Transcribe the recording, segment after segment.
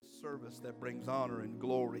service that brings honor and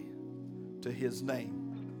glory to His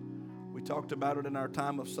name. We talked about it in our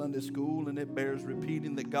time of Sunday school, and it bears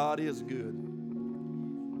repeating that God is good.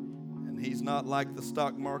 And He's not like the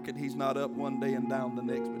stock market. He's not up one day and down the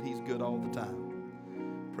next, but He's good all the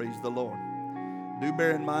time. Praise the Lord. Do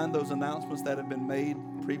bear in mind those announcements that have been made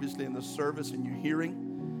previously in the service in your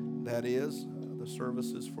hearing. That is, the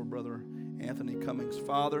services for Brother Anthony Cummings'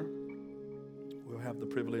 father. We'll have the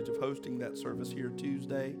privilege of hosting that service here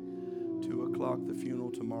Tuesday, 2 o'clock, the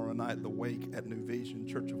funeral tomorrow night, the wake at New Vision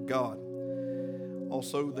Church of God.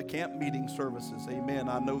 Also, the camp meeting services. Amen.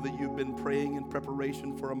 I know that you've been praying in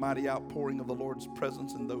preparation for a mighty outpouring of the Lord's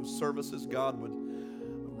presence in those services. God would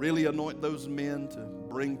really anoint those men to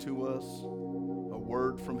bring to us a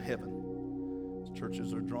word from heaven. As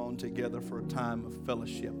churches are drawn together for a time of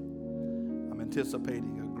fellowship. I'm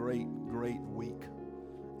anticipating a great week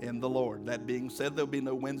in the Lord. That being said, there'll be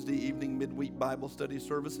no Wednesday evening midweek Bible study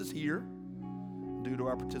services here due to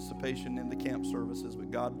our participation in the camp services. But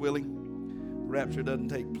God willing, rapture doesn't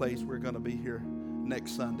take place. We're going to be here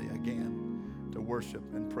next Sunday again to worship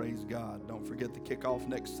and praise God. Don't forget the kickoff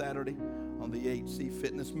next Saturday on the HC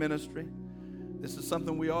Fitness Ministry. This is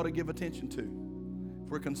something we ought to give attention to. If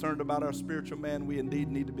we're concerned about our spiritual man, we indeed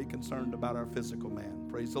need to be concerned about our physical man.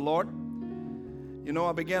 Praise the Lord. You know,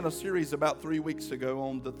 I began a series about 3 weeks ago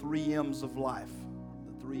on the 3 M's of life.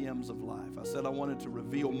 The 3 M's of life. I said I wanted to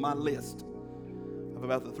reveal my list of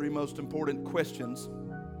about the 3 most important questions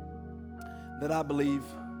that I believe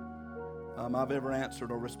I've ever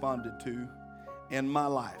answered or responded to in my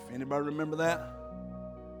life. Anybody remember that?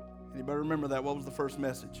 Anybody remember that? What was the first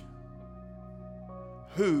message?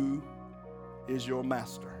 Who is your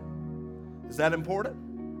master? Is that important?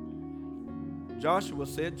 Joshua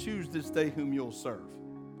said, choose this day whom you'll serve.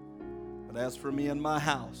 But as for me and my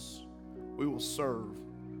house, we will serve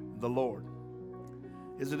the Lord.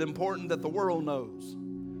 Is it important that the world knows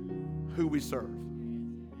who we serve?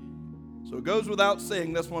 So it goes without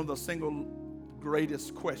saying that's one of the single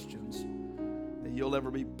greatest questions that you'll ever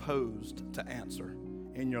be posed to answer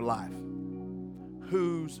in your life.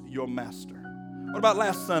 Who's your master? What about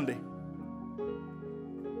last Sunday?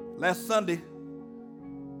 Last Sunday,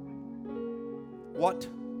 what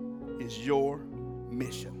is your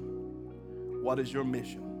mission? What is your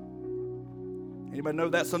mission? Anybody know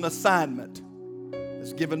that's an assignment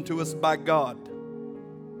that's given to us by God?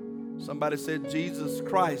 Somebody said Jesus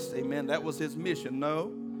Christ, amen, that was His mission.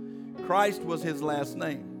 No, Christ was His last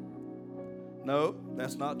name. No,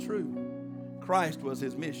 that's not true. Christ was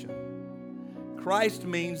His mission. Christ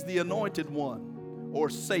means the anointed one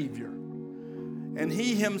or Savior. And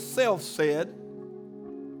He Himself said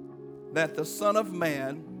that the Son of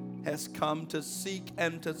Man has come to seek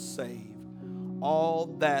and to save all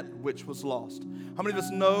that which was lost. How many of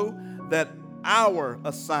us know that our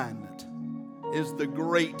assignment is the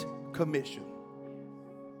Great Commission?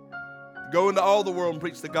 Go into all the world and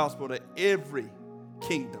preach the gospel to every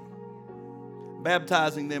kingdom,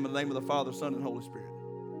 baptizing them in the name of the Father, Son, and Holy Spirit.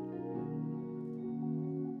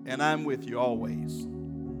 And I'm with you always,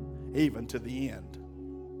 even to the end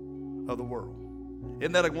of the world.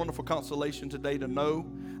 Isn't that a wonderful consolation today to know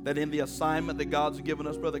that in the assignment that God's given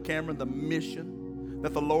us, Brother Cameron, the mission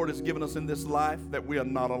that the Lord has given us in this life, that we are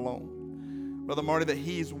not alone. Brother Marty, that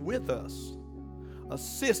He's with us,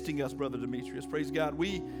 assisting us, Brother Demetrius. Praise God.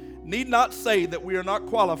 We need not say that we are not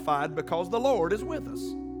qualified because the Lord is with us.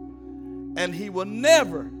 And He will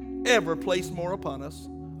never, ever place more upon us,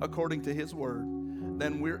 according to His word,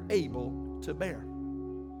 than we're able to bear.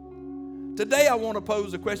 Today I want to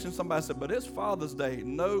pose a question. Somebody said, but it's Father's Day.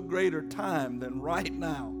 No greater time than right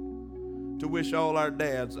now to wish all our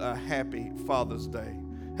dads a happy Father's Day.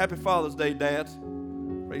 Happy Father's Day, dads.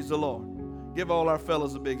 Praise the Lord. Give all our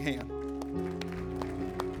fellas a big hand.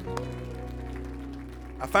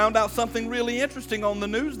 I found out something really interesting on the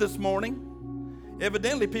news this morning.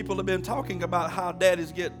 Evidently, people have been talking about how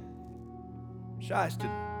daddies get shysted.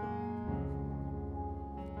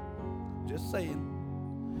 Just saying.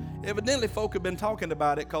 Evidently, folk have been talking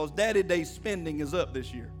about it because Daddy Day spending is up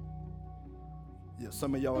this year. Yeah,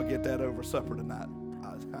 some of y'all will get that over supper tonight.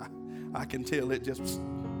 I can tell it just...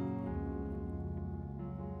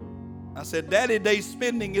 I said, Daddy Day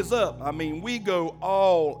spending is up. I mean, we go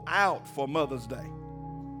all out for Mother's Day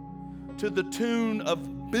to the tune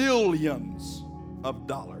of billions of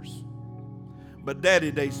dollars. But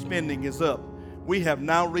Daddy Day spending is up. We have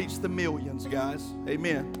now reached the millions, guys.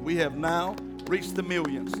 Amen. We have now reached the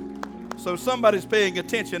millions. So somebody's paying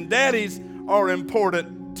attention. Daddies are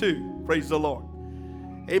important too. Praise the Lord.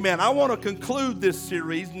 Amen. I want to conclude this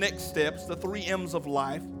series, Next Steps, the 3 M's of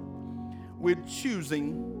life, with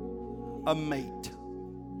choosing a mate.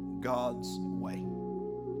 God's way.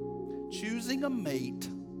 Choosing a mate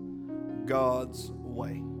God's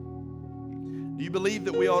way. Do you believe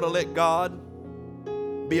that we ought to let God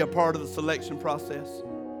be a part of the selection process?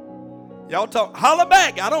 Y'all talk, holler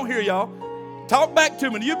back. I don't hear y'all. Talk back to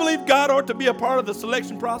me. Do you believe God ought to be a part of the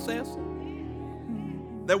selection process?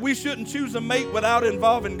 That we shouldn't choose a mate without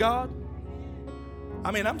involving God?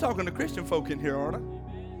 I mean, I'm talking to Christian folk in here, aren't I?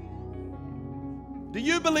 Do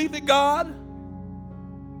you believe that God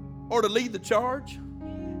ought to lead the charge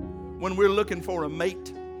when we're looking for a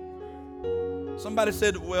mate? Somebody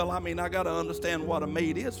said, well, I got to understand what a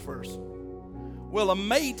mate is first. Well, a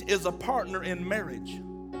mate is a partner in marriage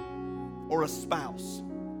or a spouse.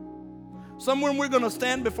 Someone we're going to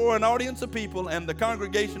stand before an audience of people and the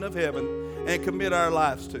congregation of heaven and commit our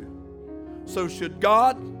lives to. So should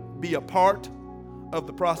God be a part of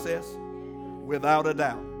the process? Without a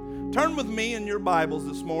doubt. Turn with me in your Bibles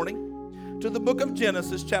this morning to the book of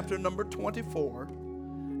Genesis, chapter number 24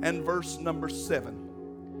 and verse number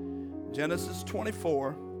 7. Genesis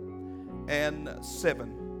 24 and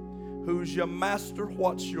 7. Who's your master?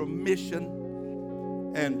 What's your mission?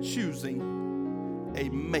 And choosing a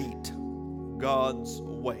mate God's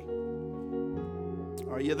way.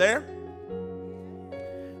 Are you there?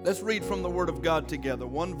 Let's read from the Word of God together.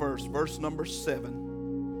 One verse, verse number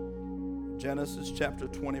 7. Genesis chapter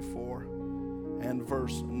 24 and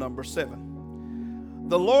verse number 7.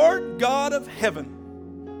 The Lord God of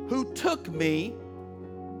heaven, who took me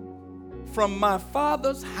from my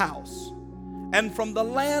father's house and from the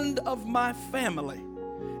land of my family,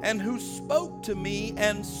 and who spoke to me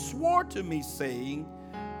and swore to me, saying,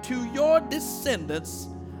 to your descendants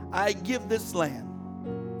I give this land.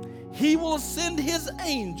 He will send his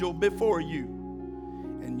angel before you,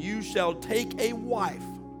 and you shall take a wife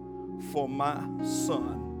for my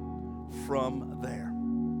son from there.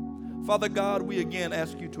 Father God, we again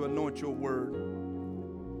ask you to anoint your word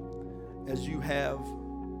as you have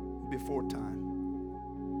before time.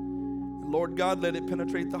 Lord God, let it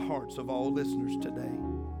penetrate the hearts of all listeners today,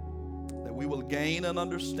 that we will gain an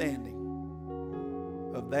understanding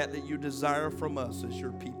of that you desire from us as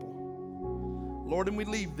your people. Lord, and we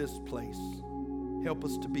leave this place, help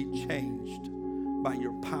us to be changed by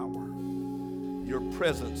your power, your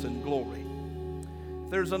presence and glory. If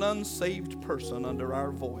there's an unsaved person under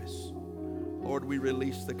our voice, Lord, we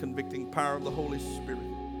release the convicting power of the Holy Spirit,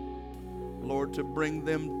 Lord, to bring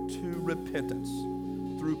them to repentance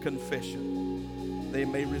through confession. They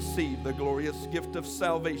may receive the glorious gift of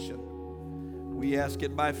salvation. We ask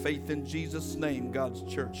it by faith in Jesus' name. God's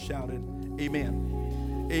church shouted,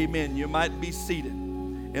 amen. Amen. You might be seated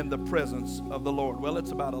in the presence of the Lord. Well,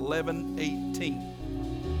 it's about 11:18.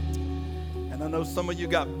 And I know some of you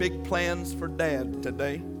got big plans for Dad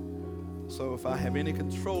today. So if I have any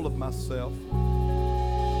control of myself,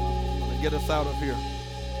 I'm going to get us out of here.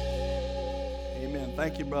 Amen.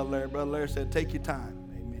 Thank you, Brother Larry. Brother Larry said, take your time.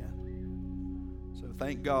 Amen. So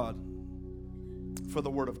thank God for the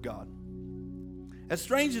Word of God. As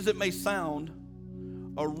strange as it may sound,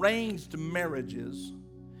 arranged marriages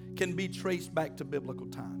can be traced back to biblical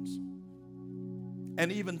times.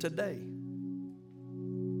 And even today,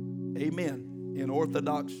 amen, in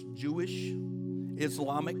Orthodox Jewish,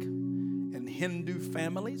 Islamic, and Hindu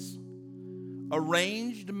families,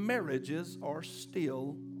 arranged marriages are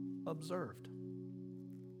still observed.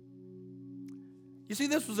 You see,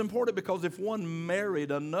 this was important because if one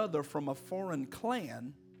married another from a foreign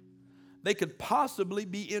clan, they could possibly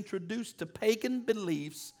be introduced to pagan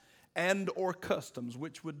beliefs and or customs,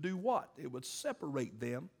 which would do what? It would separate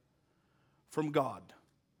them from God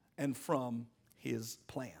and from his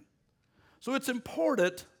plan. So it's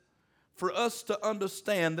important for us to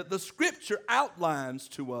understand that the Scripture outlines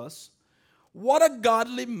to us what a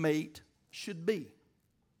godly mate should be.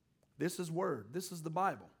 This is Word. This is the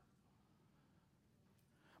Bible.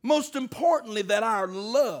 Most importantly, that our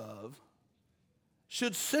love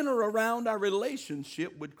should center around our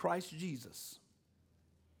relationship with Christ Jesus.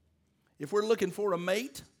 If we're looking for a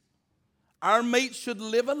mate, our mate should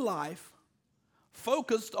live a life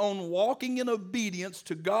focused on walking in obedience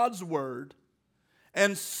to God's Word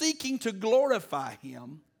and seeking to glorify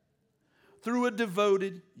Him through a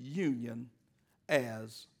devoted union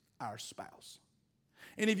as our spouse.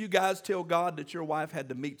 Any of you guys tell God that your wife had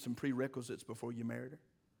to meet some prerequisites before you married her?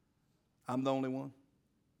 I'm the only one.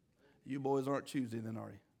 You boys aren't choosy then,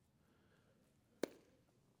 are you?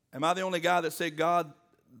 Am I the only guy that said, God,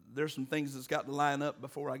 there's some things that's got to line up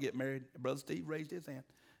before I get married? Brother Steve raised his hand.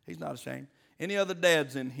 He's not ashamed. Any other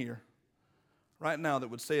dads in here right now that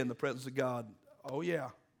would say in the presence of God, oh yeah,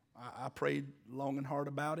 I prayed long and hard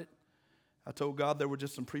about it. I told God there were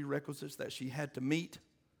just some prerequisites that she had to meet.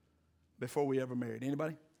 before we ever married.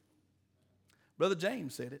 Anybody? Brother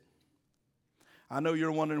James said it. I know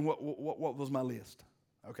you're wondering what was my list.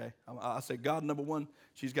 Okay? I said, God, number one,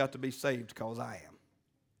 she's got to be saved because I am.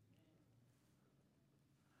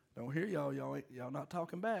 Don't hear y'all. Y'all not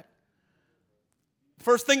talking back.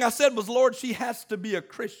 First thing I said was, Lord, she has to be a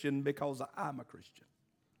Christian because I'm a Christian.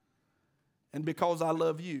 And because I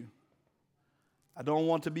love you. I don't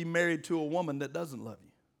want to be married to a woman that doesn't love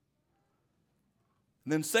you.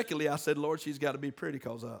 And then secondly, I said, Lord, she's got to be pretty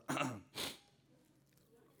because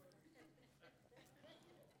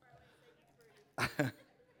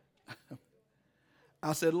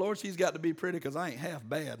I said, Lord, she's got to be pretty because I ain't half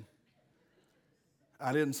bad.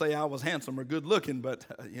 I didn't say I was handsome or good looking, but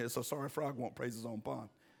it's a sorry frog won't praise his own pond.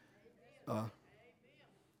 I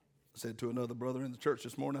said to another brother in the church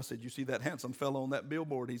this morning, I said, you see that handsome fellow on that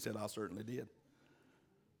billboard? He said, I certainly did.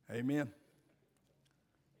 Amen.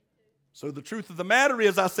 So the truth of the matter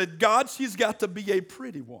is, I said, God, she's got to be a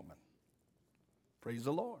pretty woman. Praise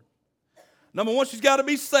the Lord. Number one, she's got to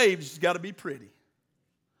be saved. She's got to be pretty.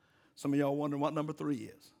 Some of y'all wondering what number 3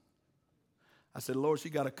 is. I said, Lord, she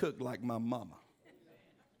got to cook like my mama.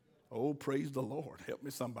 Oh, praise the Lord. Help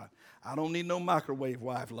me somebody. I don't need no microwave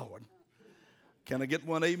wife, Lord. Can I get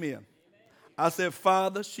one amen? I said,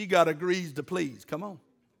 Father, she got a grease to please. Come on.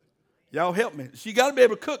 Y'all help me. She got to be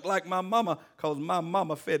able to cook like my mama because my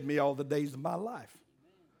mama fed me all the days of my life.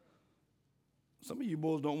 Some of you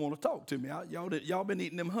boys don't want to talk to me. Y'all been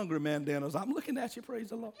eating them hungry man dinners. I'm looking at you, praise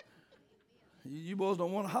the Lord. You boys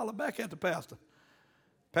don't want to holler back at the pastor.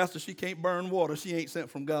 Pastor, she can't burn water. She ain't sent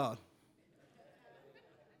from God.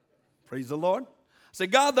 Praise the Lord. I say,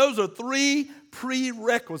 God, those are 3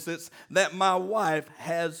 prerequisites that my wife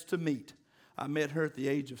has to meet. I met her at the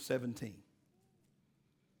age of 17.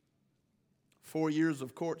 4 years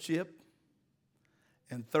of courtship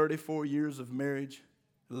and 34 years of marriage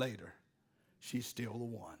later, she's still the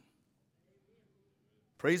one.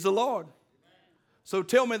 Praise the Lord. So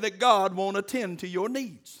tell me that God won't attend to your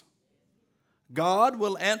needs. God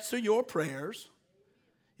will answer your prayers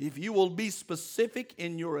if you will be specific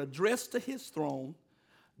in your address to his throne.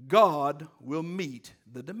 God will meet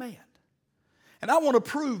the demand. And I want to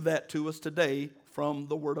prove that to us today from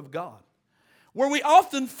the Word of God. Where we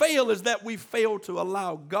often fail is that we fail to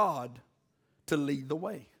allow God to lead the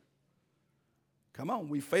way. Come on,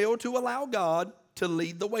 we fail to allow God to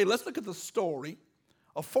lead the way. Let's look at the story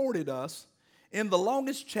afforded us in the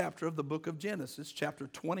longest chapter of the book of Genesis, chapter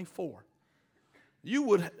 24. You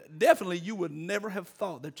would never have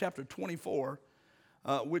thought that chapter 24,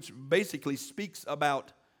 which basically speaks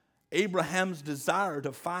about Abraham's desire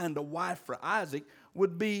to find a wife for Isaac,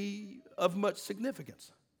 would be of much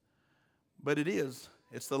significance. But it is.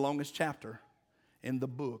 It's the longest chapter in the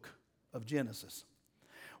book of Genesis.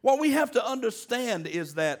 What we have to understand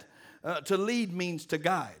is that to lead means to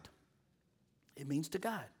guide. It means to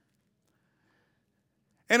guide.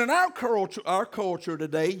 And in our culture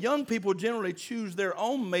today, young people generally choose their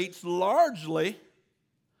own mates largely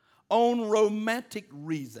on romantic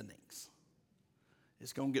reasonings.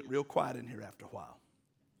 It's going to get real quiet in here after a while.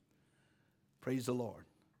 Praise the Lord.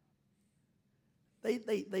 They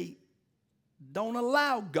don't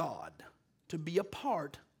allow God to be a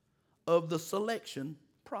part of the selection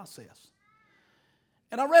process.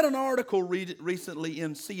 And I read an article recently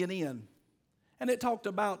in CNN, and it talked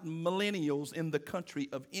about millennials in the country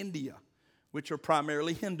of India, which are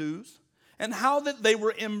primarily Hindus, and how that they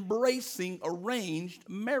were embracing arranged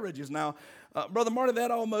marriages. Now, Brother Marty, that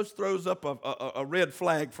almost throws up a red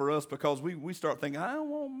flag for us because we start thinking, I don't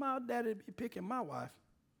want my daddy to be picking my wife.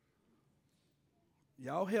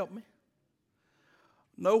 Y'all help me.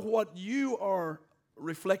 No, what you are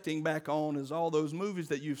reflecting back on is all those movies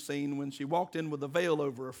that you've seen when she walked in with a veil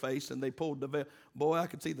over her face and they pulled the veil. Boy, I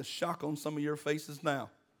could see the shock on some of your faces now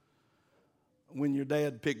when your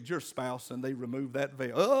dad picked your spouse and they removed that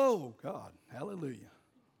veil. Oh, God, hallelujah.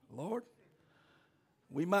 Lord,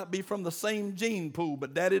 we might be from the same gene pool,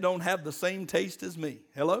 but daddy don't have the same taste as me.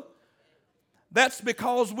 Hello? That's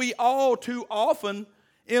because we all too often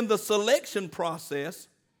in the selection process,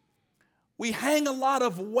 we hang a lot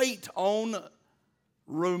of weight on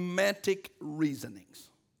romantic reasonings.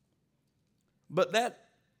 But that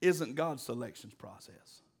isn't God's selections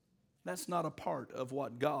process. That's not a part of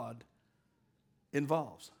what God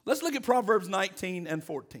involves. Let's look at Proverbs 19 and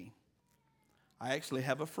 14. I actually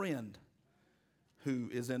have a friend who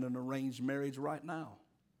is in an arranged marriage right now.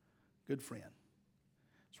 Good friend.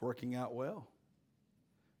 It's working out well.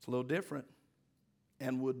 It's a little different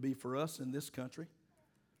and would be for us in this country,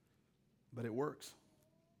 but it works.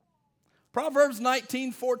 Proverbs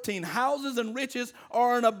 19:14, houses and riches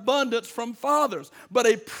are in abundance from fathers, but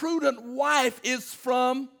a prudent wife is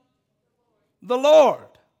from the Lord.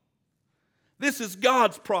 This is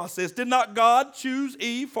God's process. Did not God choose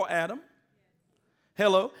Eve for Adam?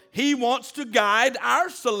 Hello. He wants to guide our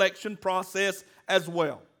selection process as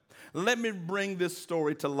well. Let me bring this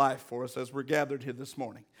story to life for us as we're gathered here this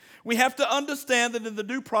morning. We have to understand that in the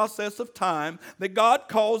due process of time, that God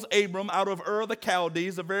calls Abram out of Ur of the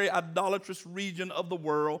Chaldees, a very idolatrous region of the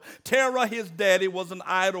world. Terah, his daddy, was an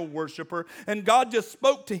idol worshiper, and God just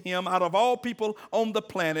spoke to him out of all people on the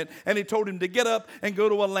planet, and he told him to get up and go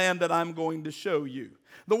to a land that I'm going to show you.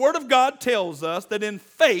 The Word of God tells us that in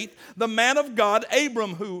faith, the man of God,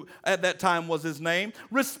 Abram, who at that time was his name,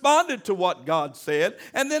 responded to what God said.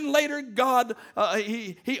 And then later, God,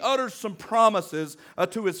 he utters some promises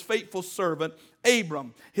to his faithful servant,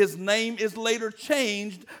 Abram. His name is later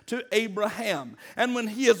changed to Abraham. And when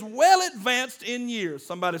he is well advanced in years,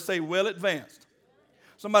 somebody say well advanced.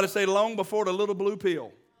 Somebody say long before the little blue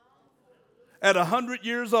pill. At 100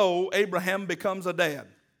 years old, Abraham becomes a dad.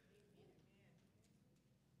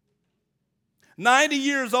 90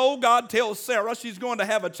 years old, God tells Sarah she's going to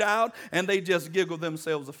have a child, and they just giggle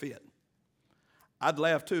themselves a fit. I'd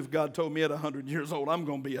laugh too if God told me at 100 years old I'm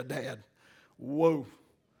going to be a dad. Whoa.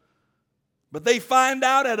 But they find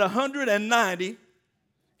out at 190,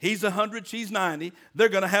 he's 100, she's 90, they're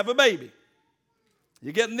going to have a baby.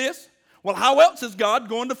 You getting this? Well, how else is God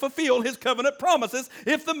going to fulfill his covenant promises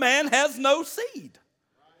if the man has no seed?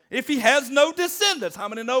 If he has no descendants? How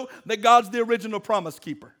many know that God's the original promise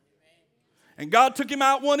keeper? And God took him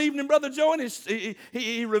out one evening, Brother Joe, and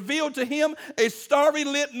he revealed to him a starry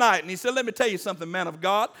lit night. And he said, let me tell you something, man of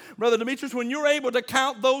God. Brother Demetrius, when you're able to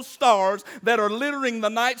count those stars that are littering the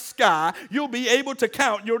night sky, you'll be able to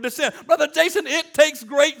count your descent. Brother Jason, it takes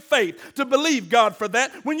great faith to believe God for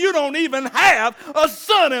that when you don't even have a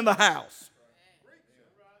son in the house.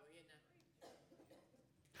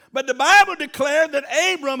 But the Bible declared that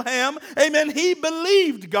Abraham, amen, he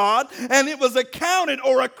believed God, and it was accounted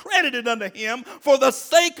or accredited unto him for the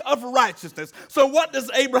sake of righteousness. So what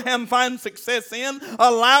does Abraham find success in?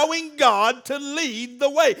 Allowing God to lead the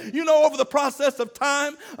way. You know, over the process of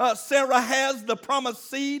time, Sarah has the promised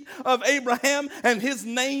seed of Abraham, and his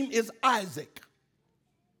name is Isaac.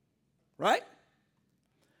 Right?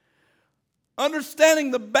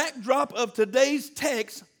 Understanding the backdrop of today's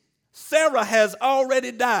text, Sarah has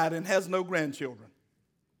already died and has no grandchildren.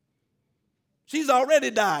 She's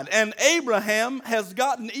already died. And Abraham has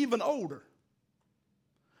gotten even older.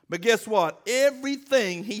 But guess what?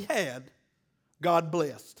 Everything he had, God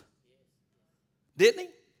blessed. Didn't he?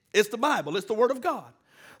 It's the Bible. It's the Word of God.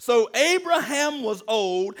 So Abraham was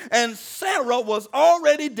old and Sarah was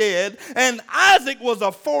already dead and Isaac was a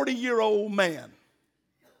 40-year-old man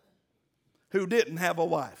who didn't have a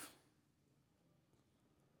wife.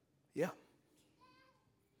 Yeah.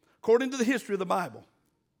 According to the history of the Bible.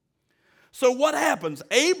 So what happens?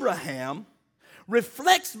 Abraham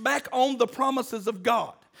reflects back on the promises of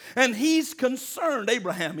God. And he's concerned,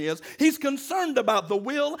 Abraham is, he's concerned about the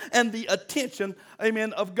will and the attention,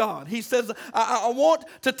 amen, of God. He says, I want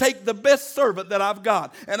to take the best servant that I've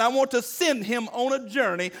got, and I want to send him on a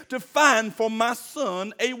journey to find for my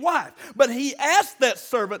son a wife. But he asked that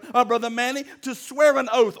servant, Brother Manny, to swear an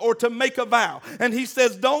oath or to make a vow. And he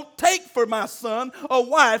says, don't take for my son a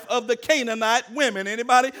wife of the Canaanite women.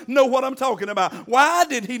 Anybody know what I'm talking about? Why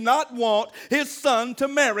did he not want his son to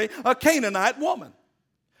marry a Canaanite woman?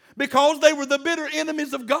 Because they were the bitter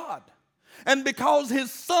enemies of God. And because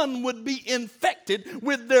his son would be infected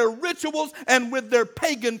with their rituals and with their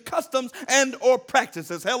pagan customs and or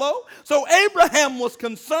practices. Hello? So Abraham was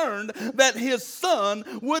concerned that his son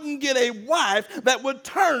wouldn't get a wife that would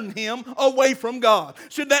turn him away from God.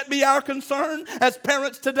 Should that be our concern as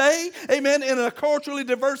parents today? Amen. In a culturally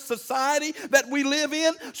diverse society that we live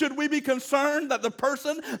in, should we be concerned that the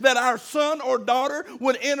person that our son or daughter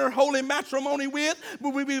would enter holy matrimony with,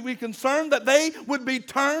 would we be concerned that they would be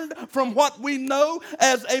turned from what we know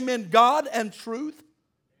as, amen, God and truth?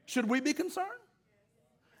 Should we be concerned?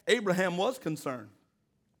 Abraham was concerned.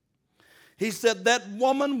 He said, that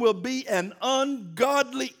woman will be an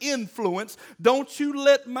ungodly influence. Don't you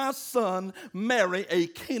let my son marry a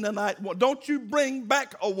Canaanite woman. Don't you bring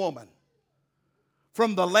back a woman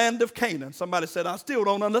from the land of Canaan. Somebody said, I still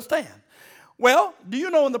don't understand. Well, do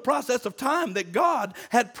you know in the process of time that God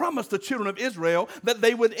had promised the children of Israel that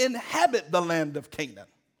they would inhabit the land of Canaan?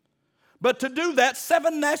 But to do that,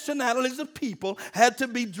 7 nationalities of people had to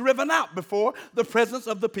be driven out before the presence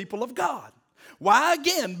of the people of God. Why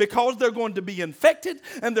again? Because they're going to be infected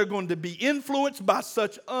and they're going to be influenced by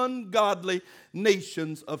such ungodly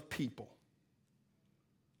nations of people.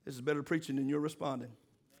 This is better preaching than you're responding.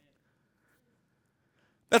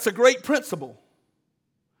 That's a great principle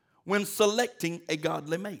when selecting a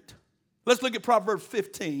godly mate. Let's look at Proverbs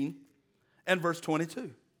 15 and verse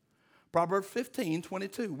 22. Proverbs 15,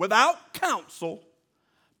 22. Without counsel,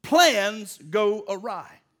 plans go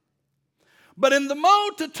awry. But in the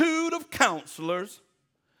multitude of counselors,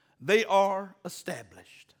 they are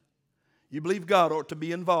established. You believe God ought to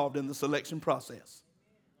be involved in the selection process.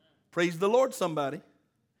 Praise the Lord, somebody.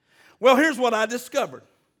 Well, here's what I discovered.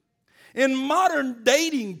 In modern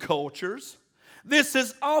dating cultures, this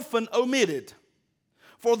is often omitted.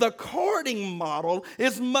 For the courting model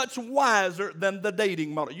is much wiser than the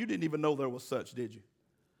dating model. You didn't even know there was such, did you?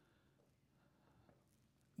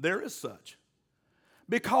 There is such.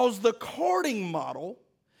 Because the courting model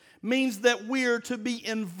means that we're to be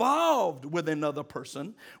involved with another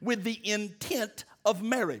person with the intent of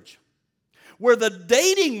marriage. Where the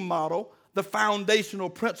dating model, the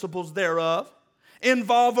foundational principles thereof,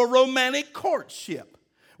 involve a romantic courtship,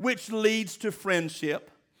 which leads to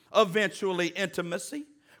friendship, eventually intimacy,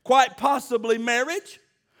 quite possibly marriage,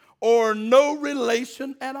 or no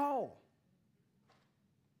relation at all.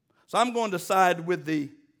 So I'm going to side with the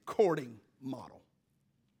courting model.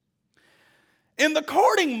 In the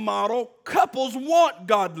courting model, couples want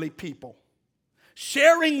godly people,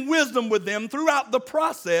 sharing wisdom with them throughout the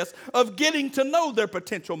process of getting to know their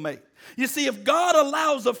potential mate. You see, if God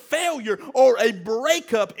allows a failure or a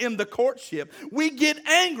breakup in the courtship, we get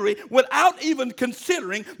angry without even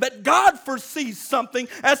considering that God foresees something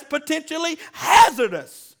as potentially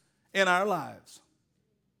hazardous in our lives.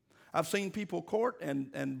 I've seen people court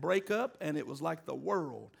and break up, and it was like the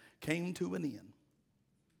world came to an end.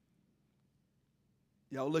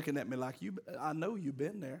 Y'all looking at me like, I know you've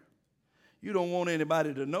been there. You don't want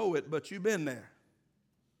anybody to know it, but you've been there.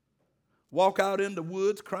 Walk out in the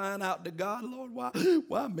woods crying out to God, Lord,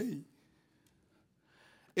 why me?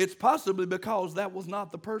 It's possibly because that was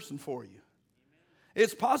not the person for you.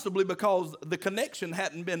 It's possibly because the connection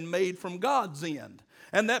hadn't been made from God's end.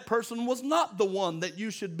 And that person was not the one that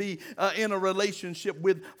you should be in a relationship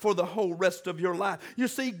with for the whole rest of your life. You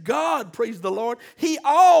see, God, praise the Lord, He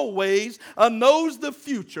always knows the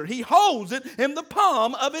future. He holds it in the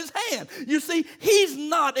palm of His hand. You see, He's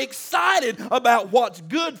not excited about what's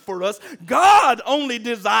good for us. God only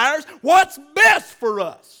desires what's best for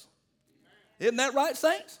us. Isn't that right,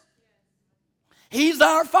 saints? He's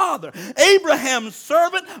our father. Abraham's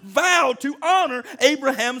servant vowed to honor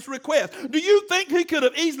Abraham's request. Do you think he could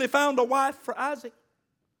have easily found a wife for Isaac?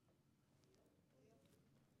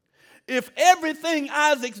 If everything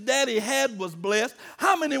Isaac's daddy had was blessed,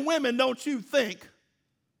 how many women don't you think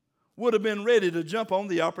would have been ready to jump on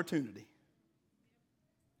the opportunity?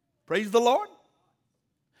 Praise the Lord.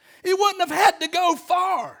 He wouldn't have had to go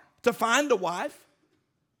far to find a wife.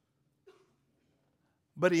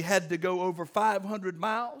 But he had to go over 500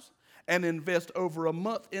 miles and invest over a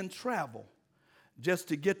month in travel just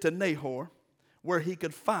to get to Nahor, where he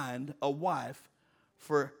could find a wife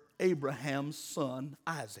for Abraham's son,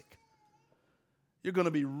 Isaac. You're going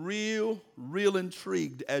to be real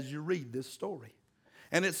intrigued as you read this story.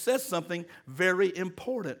 And it says something very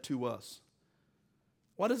important to us.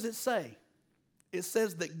 What does it say? It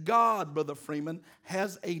says that God, Brother Freeman,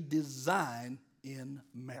 has a design in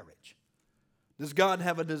marriage. Does God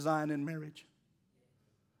have a design in marriage?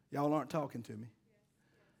 Y'all aren't talking to me.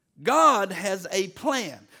 God has a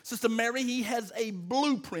plan. Sister Mary, He has a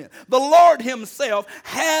blueprint. The Lord Himself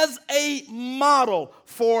has a model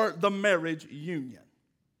for the marriage union.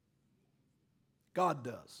 God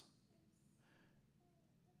does.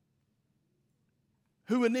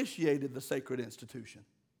 Who initiated the sacred institution?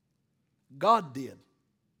 God did.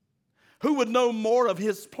 Who would know more of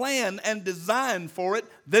His plan and design for it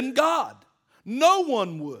than God? No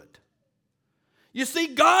one would. You see,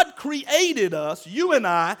 God created us, you and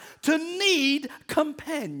I, to need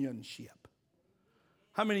companionship.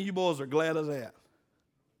 How many of you boys are glad of that?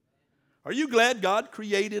 Are you glad God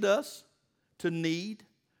created us to need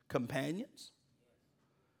companions?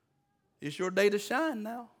 It's your day to shine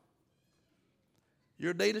now.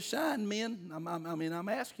 Your day to shine, men. I'm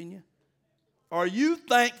asking you. Are you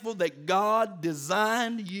thankful that God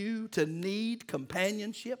designed you to need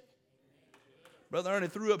companionship? Brother Ernie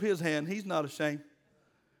threw up his hand. He's not ashamed.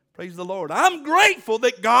 Praise the Lord. I'm grateful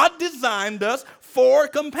that God designed us for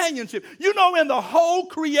companionship. You know, in the whole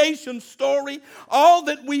creation story, all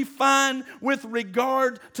that we find with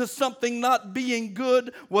regard to something not being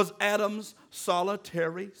good was Adam's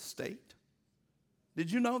solitary state.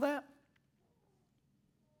 Did you know that?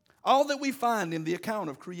 All that we find in the account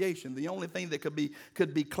of creation, the only thing that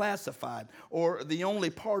could be classified, or the only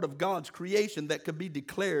part of God's creation that could be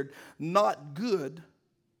declared not good,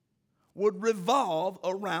 would revolve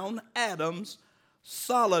around Adam's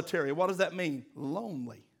solitary. What does that mean?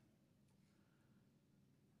 Lonely,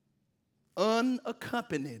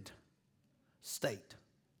 unaccompanied state.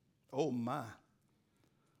 Oh my.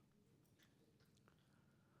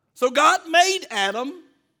 So God made Adam,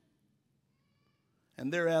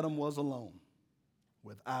 and there Adam was alone,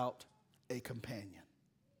 without a companion.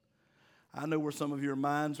 I know where some of your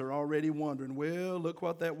minds are already wondering, well, look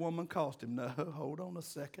what that woman cost him. No, hold on a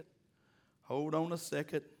second. Hold on a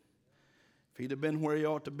second. If he'd have been where he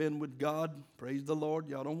ought to have been with God, praise the Lord,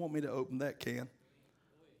 y'all don't want me to open that can.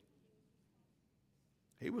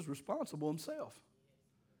 He was responsible himself.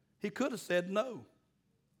 He could have said no,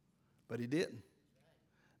 but he didn't.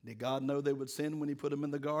 Did God know they would sin when he put them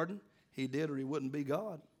in the garden? He did, or he wouldn't be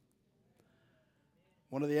God.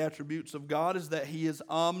 One of the attributes of God is that he is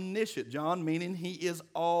omniscient. John, meaning he is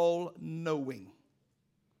all-knowing.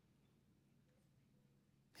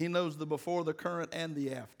 He knows the before, the current, and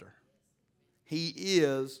the after. He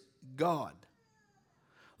is God.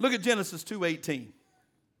 Look at Genesis 2:18.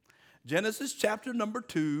 Genesis chapter number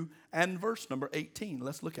 2 and verse number 18.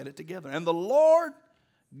 Let's look at it together. And the Lord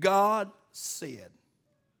God said,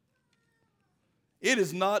 it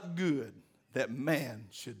is not good that man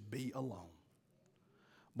should be alone.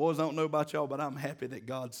 Boys, I don't know about y'all, but I'm happy that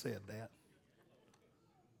God said that.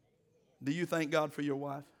 Do you thank God for your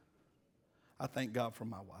wife? I thank God for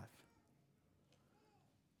my wife.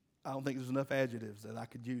 I don't think there's enough adjectives that I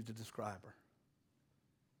could use to describe her.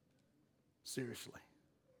 Seriously.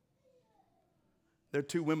 There are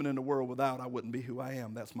two women in the world without I wouldn't be who I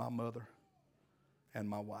am. That's my mother and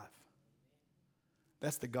my wife.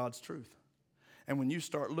 That's the God's truth. And when you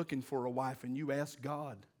start looking for a wife and you ask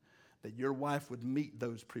God that your wife would meet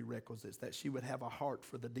those prerequisites, that she would have a heart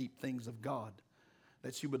for the deep things of God,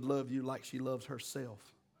 that she would love you like she loves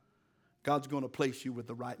herself, God's going to place you with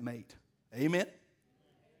the right mate. Amen?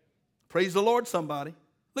 Praise the Lord, somebody.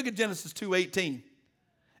 Look at Genesis 2:18.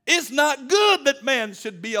 It's not good that man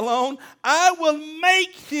should be alone. I will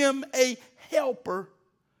make him a helper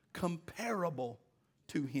comparable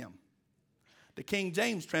to him. The King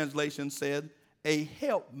James translation said, a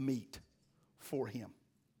helpmeet for him.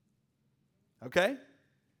 Okay?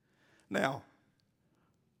 Now,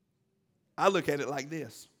 I look at it like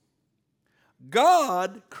this.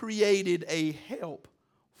 God created a help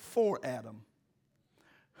for Adam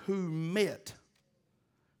who met,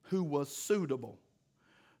 who was suitable,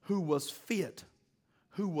 who was fit,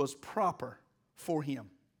 who was proper for him.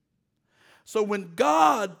 So when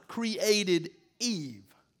God created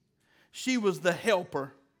Eve, she was the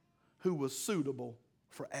helper who was suitable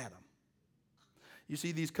for Adam. You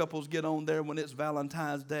see these couples get on there when it's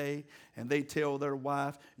Valentine's Day and they tell their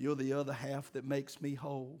wife, you're the other half that makes me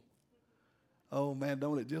whole. Oh man,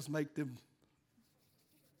 don't it just make them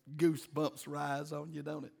goosebumps rise on you,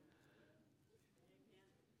 don't it?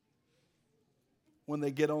 When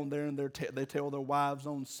they get on there and they tell their wives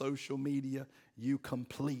on social media, you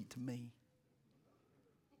complete me.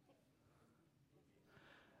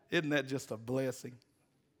 Isn't that just a blessing?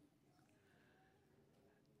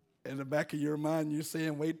 In the back of your mind, you're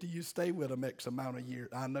saying, wait till you stay with them X amount of years.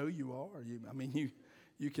 I know you are.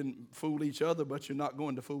 You can fool each other, but you're not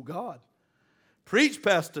going to fool God. Preach,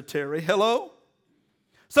 Pastor Terry. Hello?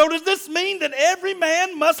 So does this mean that every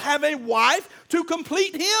man must have a wife to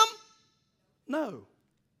complete him? No.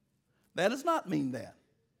 That does not mean that.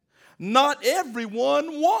 Not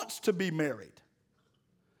everyone wants to be married.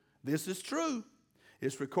 This is true.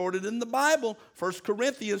 It's recorded in the Bible, 1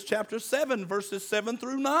 Corinthians chapter 7, verses 7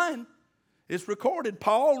 through 9. It's recorded.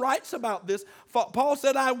 Paul writes about this. Paul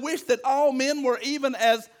said, I wish that all men were even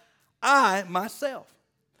as I myself.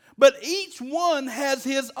 But each one has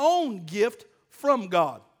his own gift from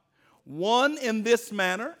God. One in this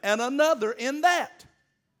manner and another in that.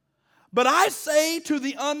 But I say to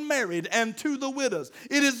the unmarried and to the widows,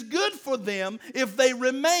 it is good for them if they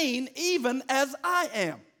remain even as I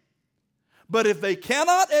am. But if they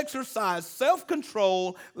cannot exercise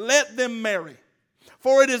self-control, let them marry.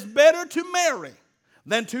 For it is better to marry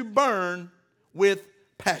than to burn with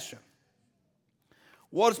passion.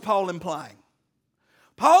 What is Paul implying?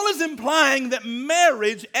 Paul is implying that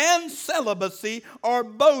marriage and celibacy are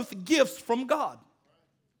both gifts from God.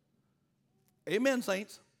 Amen,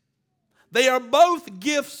 saints. They are both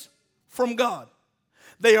gifts from God.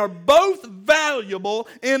 They are both valuable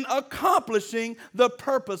in accomplishing the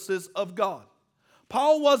purposes of God.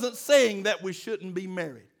 Paul wasn't saying that we shouldn't be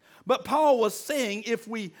married. But Paul was saying if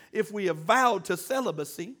we have vowed to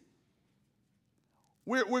celibacy,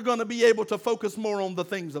 we're going to be able to focus more on the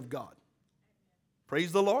things of God.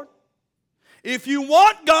 Praise the Lord. If you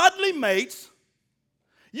want godly mates,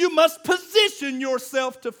 you must position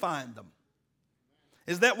yourself to find them.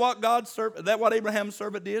 Is that what Abraham's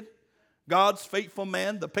servant did? God's faithful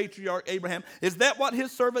man, the patriarch Abraham. Is that what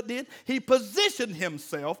his servant did? He positioned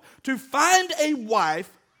himself to find a wife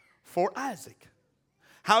for Isaac.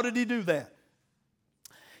 How did he do that?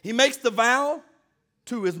 He makes the vow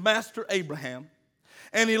to his master Abraham,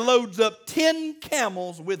 and he loads up 10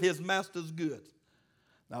 camels with his master's goods.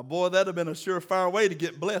 Now, boy, that would have been a surefire way to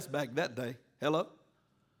get blessed back that day. Hello?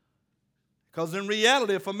 Because in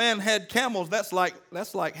reality, if a man had camels, that's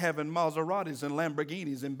like having Maseratis and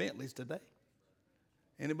Lamborghinis and Bentleys today.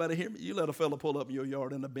 Anybody hear me? You let a fella pull up in your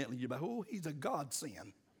yard in a Bentley, you're like, oh, he's a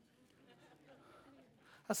godsend.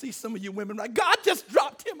 I see some of you women like, God just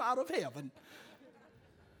dropped him out of heaven.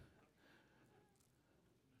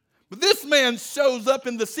 But this man shows up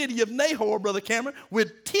in the city of Nahor, Brother Cameron,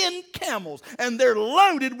 with 10 camels, and they're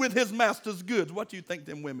loaded with his master's goods. What do you think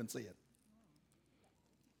them women said?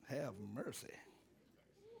 Have mercy.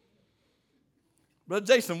 Brother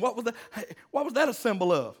Jason, what was that a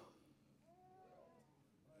symbol of?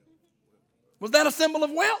 Was that a symbol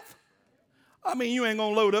of wealth? I mean, you ain't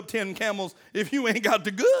going to load up 10 camels if you ain't got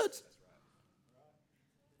the goods.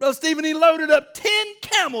 Brother Stephen, he loaded up 10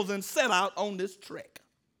 camels and set out on this trek.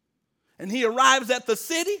 And he arrives at the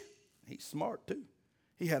city. He's smart too.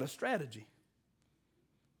 He had a strategy.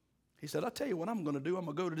 He said, I'll tell you what I'm going to do. I'm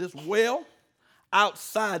going to go to this well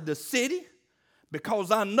outside the city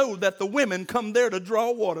because I know that the women come there to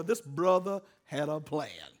draw water. This brother had a plan.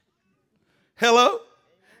 Hello?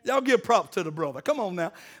 Y'all give props to the brother. Come on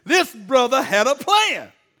now. This brother had a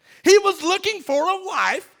plan. He was looking for a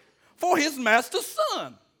wife for his master's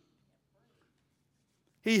son.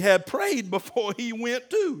 He had prayed before he went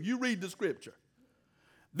to. You read the scripture.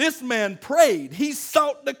 This man prayed. He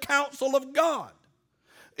sought the counsel of God.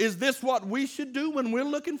 Is this what we should do when we're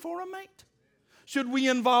looking for a mate? Should we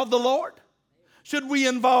involve the Lord? Should we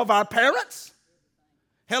involve our parents?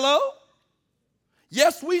 Hello?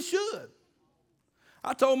 Yes, we should.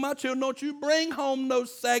 I told my children, don't you bring home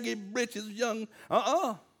those saggy breeches, young.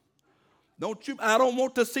 Don't you? I don't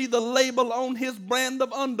want to see the label on his brand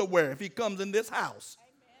of underwear if he comes in this house.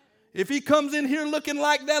 If he comes in here looking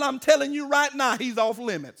like that, I'm telling you right now, he's off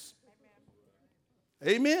limits.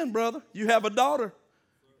 Amen, brother. You have a daughter.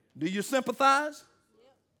 Do you sympathize?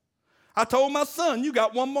 I told my son, you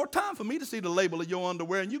got one more time for me to see the label of your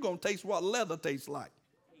underwear, and you're going to taste what leather tastes like.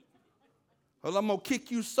 Well, I'm going to kick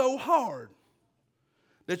you so hard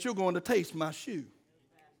that you're going to taste my shoe.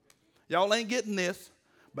 Y'all ain't getting this,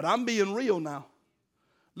 but I'm being real now.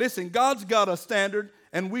 Listen, God's got a standard,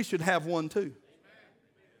 and we should have one too.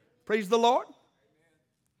 Praise the Lord.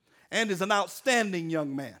 And is an outstanding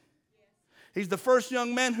young man. He's the first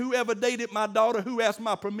young man who ever dated my daughter who asked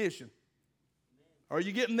my permission. Are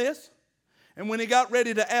you getting this? And when he got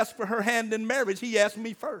ready to ask for her hand in marriage, he asked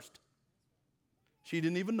me first. She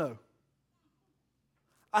didn't even know.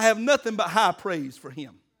 I have nothing but high praise for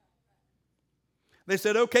him. They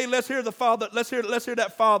said, okay, let's hear the father, let's hear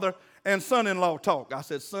that father and son-in-law talk. I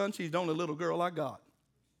said, son, she's the only little girl I got.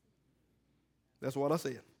 That's what I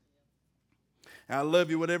said. And I love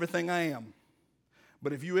you with everything I am.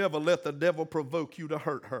 But if you ever let the devil provoke you to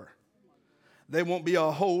hurt her, there won't be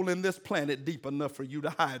a hole in this planet deep enough for you to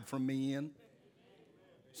hide from me in.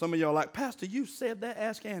 Some of y'all are like, Pastor, you said that.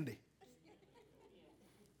 Ask Andy.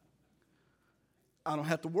 I don't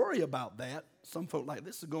have to worry about that. Some folk like,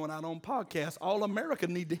 this is going out on podcasts. All America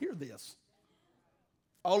need to hear this.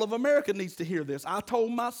 All of America needs to hear this. I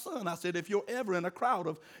told my son, I said, if you're ever in a crowd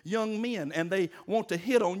of young men and they want to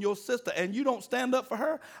hit on your sister and you don't stand up for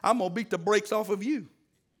her, I'm going to beat the brakes off of you.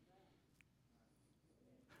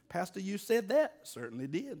 Pastor, you said that? Certainly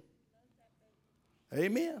did.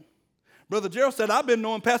 Amen. Brother Gerald said, I've been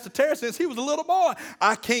knowing Pastor Terry since he was a little boy.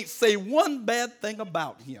 I can't say one bad thing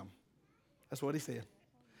about him. That's what he said.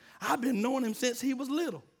 I've been knowing him since he was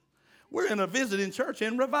little. We're in a visiting church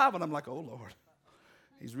in revival. And I'm like, oh, Lord.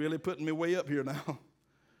 He's really putting me way up here now.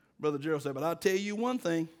 Brother Gerald said, but I'll tell you one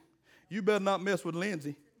thing. You better not mess with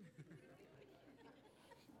Lindsay.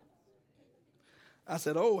 I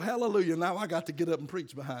said, oh, hallelujah. Now I got to get up and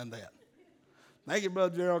preach behind that. Thank you,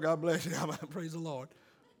 Brother Gerald. God bless you. Praise the Lord.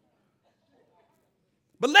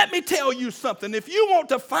 But let me tell you something. If you want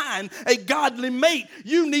to find a godly mate,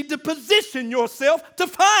 you need to position yourself to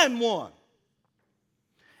find one.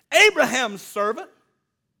 Abraham's servant,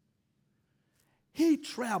 he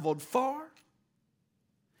traveled far,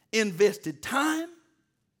 invested time,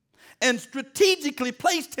 and strategically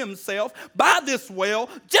placed himself by this well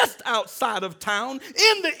just outside of town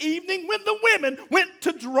in the evening when the women went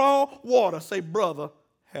to draw water. Say, brother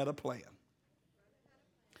had a plan.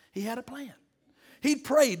 He had a plan. He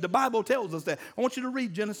prayed. The Bible tells us that. I want you to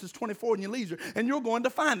read Genesis 24 in your leisure, and you're going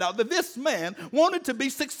to find out that this man wanted to be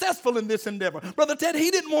successful in this endeavor. Brother Ted,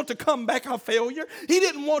 he didn't want to come back a failure. He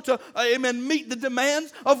didn't want to, meet the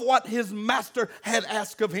demands of what his master had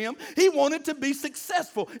asked of him. He wanted to be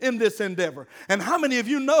successful in this endeavor. And how many of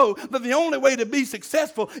you know that the only way to be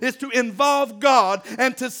successful is to involve God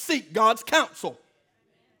and to seek God's counsel?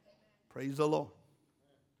 Praise the Lord.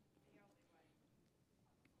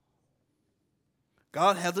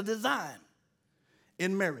 God has a design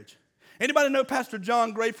in marriage. Anybody know Pastor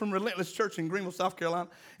John Gray from Relentless Church in Greenville, South Carolina?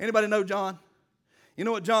 Anybody know John? You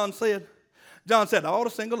know what John said? John said, all the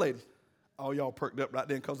single ladies. All y'all perked up right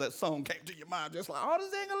then because that song came to your mind just like, all the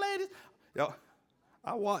single ladies. Y'all,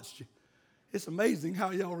 I watched you. It's amazing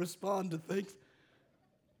how y'all respond to things.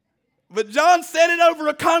 But John said it over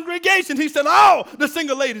a congregation. He said, all the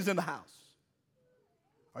single ladies in the house.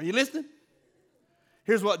 Are you listening?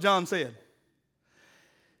 Here's what John said.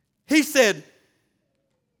 He said,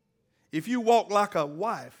 if you walk like a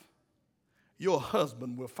wife, your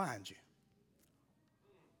husband will find you.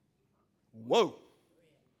 Whoa.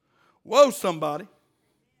 Whoa, somebody.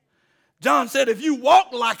 John said, if you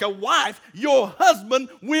walk like a wife, your husband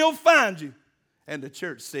will find you. And the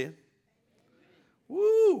church said,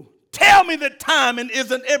 woo, tell me that timing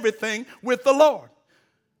isn't everything with the Lord.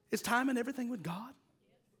 Is timing everything with God?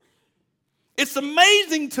 It's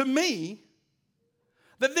amazing to me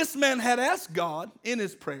that this man had asked God in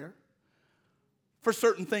his prayer for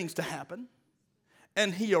certain things to happen.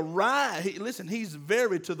 And he arrived. Listen, he's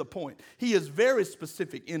very to the point. He is very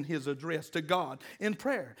specific in his address to God in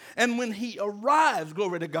prayer. And when he arrives,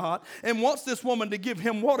 glory to God, and wants this woman to give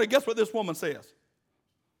him water, guess what this woman says?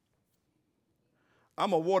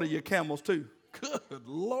 I'm going to water your camels too. Good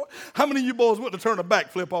Lord. How many of you boys want to turn a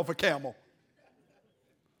backflip off a camel?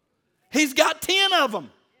 He's got 10 of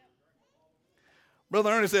them. Brother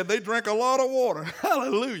Ernie said they drank a lot of water.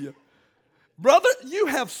 Hallelujah. Brother, you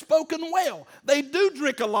have spoken well. They do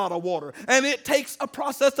drink a lot of water, and it takes a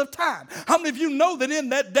process of time. How many of you know that in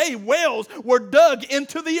that day, wells were dug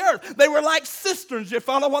into the earth? They were like cisterns. You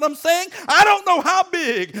follow what I'm saying? I don't know how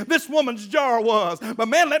big this woman's jar was, but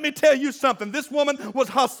man, let me tell you something. This woman was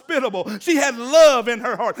hospitable. She had love in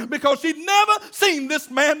her heart because she'd never seen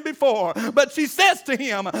this man before. But she says to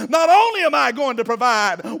him, not only am I going to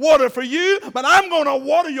provide water for you, but I'm going to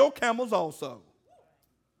water your camels also.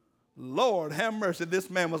 Lord have mercy. This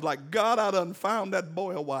man was like, God, I done found that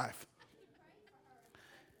boy a wife.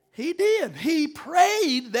 He did. He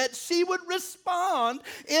prayed that she would respond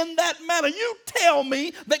in that manner. You tell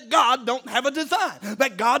me that God don't have a design,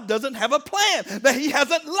 that God doesn't have a plan, that he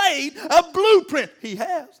hasn't laid a blueprint. He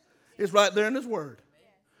has. It's right there in his word.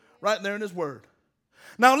 Right there in his word.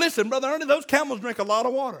 Now listen, Brother Ernie, those camels drink a lot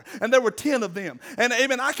of water. And there were 10 of them. And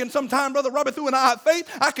amen, I can sometime, Brother Robbie, through an eye of faith,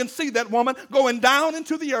 I can see that woman going down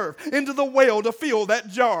into the earth, into the well to fill that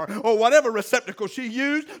jar or whatever receptacle she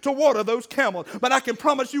used to water those camels. But I can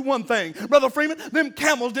promise you one thing, Brother Freeman, them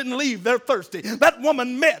camels didn't leave there thirsty. That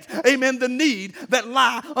woman met, amen, the need that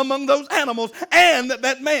lie among those animals and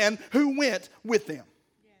that man who went with them.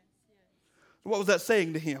 What was that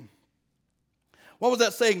saying to him? What was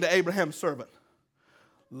that saying to Abraham's servant?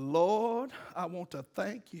 Lord, I want to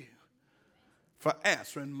thank you for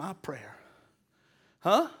answering my prayer.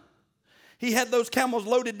 Huh? He had those camels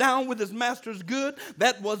loaded down with his master's good.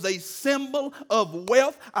 That was a symbol of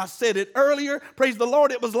wealth. I said it earlier. Praise the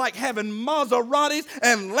Lord. It was like having Maseratis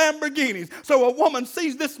and Lamborghinis. So a woman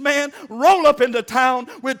sees this man roll up into town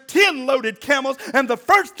with 10 loaded camels. And the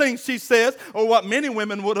first thing she says, or what many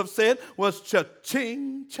women would have said, was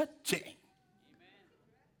cha-ching, cha-ching.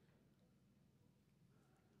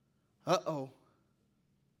 Uh-oh.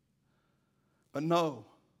 But no,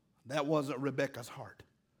 that wasn't Rebecca's heart.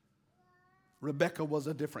 Rebecca was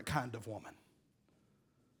a different kind of woman.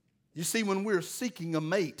 You see, when we're seeking a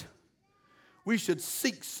mate, we should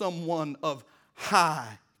seek someone of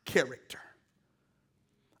high character.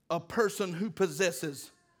 A person who possesses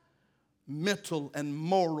mental and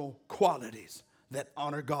moral qualities that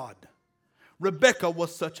honor God. Rebecca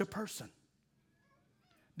was such a person.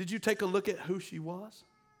 Did you take a look at who she was?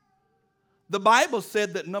 The Bible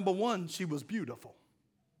said that, number one, she was beautiful.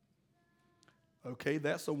 Okay,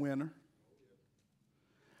 that's a winner.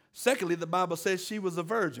 Secondly, the Bible says she was a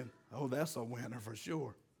virgin. Oh, that's a winner for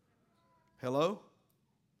sure. Hello?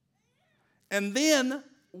 And then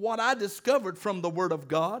what I discovered from the Word of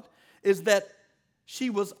God is that she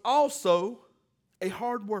was also a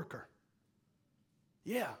hard worker.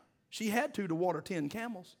 Yeah, she had to water 10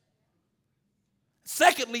 camels.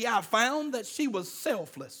 Secondly, I found that she was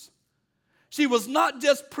selfless. She was not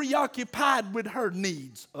just preoccupied with her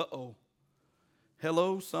needs. Uh-oh.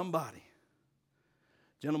 Hello, somebody.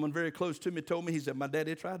 Gentleman very close to me told me, he said, my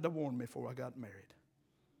daddy tried to warn me before I got married.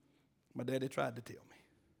 My daddy tried to tell me.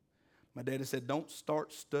 My daddy said, don't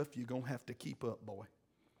start stuff you're going to have to keep up, boy.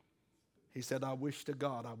 He said, I wish to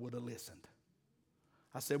God I would have listened.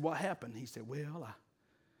 I said, what happened? He said, well,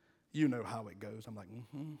 you know how it goes. I'm like,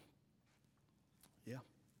 yeah.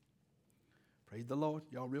 Praise the Lord.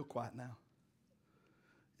 Y'all real quiet now.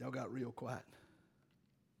 Y'all got real quiet.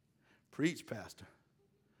 Preach, Pastor.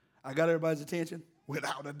 I got everybody's attention?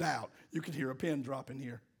 Without a doubt. You can hear a pin drop in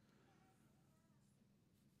here.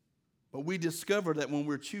 But we discover that when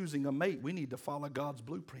we're choosing a mate, we need to follow God's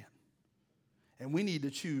blueprint. And we need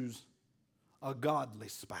to choose a godly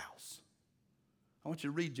spouse. I want you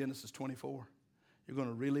to read Genesis 24. You're going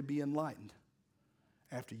to really be enlightened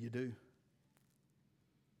after you do.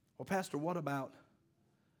 Well, Pastor, what about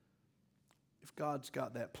if God's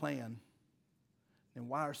got that plan, then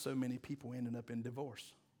why are so many people ending up in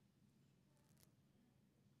divorce?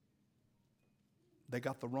 They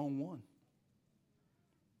got the wrong one.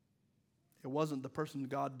 It wasn't the person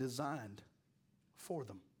God designed for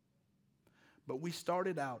them. But we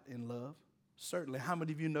started out in love. Certainly, how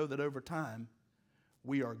many of you know that over time,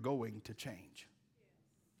 we are going to change?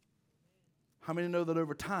 How many know that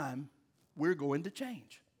over time, we're going to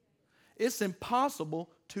change? It's impossible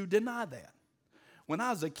to deny that. When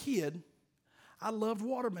I was a kid, I loved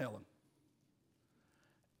watermelon.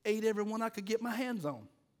 Ate every one I could get my hands on.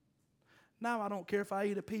 Now I don't care if I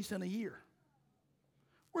eat a piece in a year.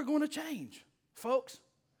 We're going to change, folks.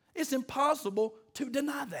 It's impossible to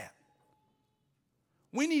deny that.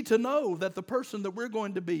 We need to know that the person that we're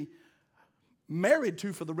going to be married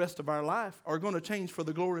to for the rest of our life are going to change for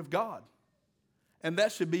the glory of God. And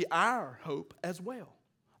that should be our hope as well.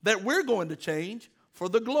 That we're going to change for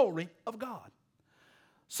the glory of God.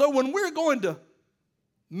 So when we're going to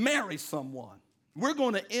marry someone, we're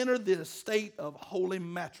going to enter the state of holy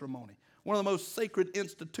matrimony, one of the most sacred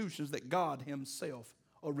institutions that God himself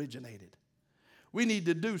originated. We need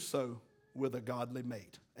to do so with a godly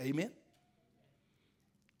mate. Amen?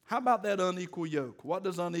 How about that unequal yoke? What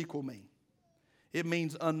does unequal mean? It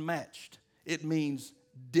means unmatched. It means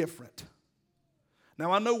different.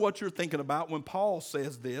 Now, I know what you're thinking about when Paul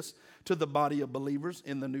says this to the body of believers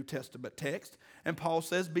in the New Testament text. And Paul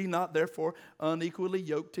says, be not therefore unequally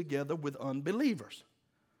yoked together with unbelievers.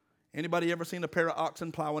 Anybody ever seen a pair of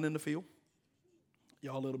oxen plowing in the field?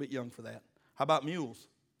 Y'all a little bit young for that. How about mules?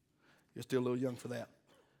 You're still a little young for that.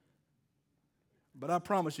 But I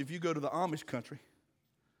promise you, if you go to the Amish country,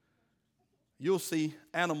 you'll see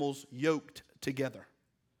animals yoked together.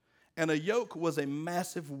 And a yoke was a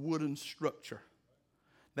massive wooden structure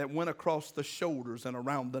that went across the shoulders and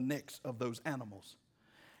around the necks of those animals.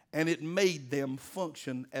 And it made them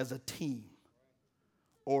function as a team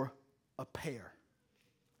or a pair,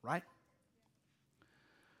 right?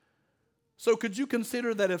 So could you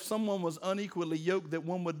consider that if someone was unequally yoked, that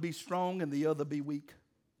one would be strong and the other be weak?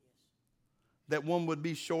 That one would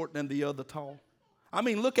be short and the other tall? I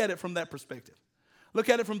mean, look at it from that perspective. Look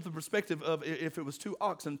at it from the perspective of if it was two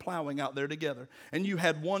oxen plowing out there together and you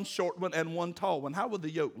had one short one and one tall one, how would the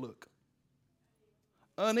yoke look?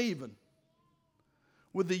 Uneven.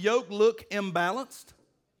 Would the yoke look imbalanced?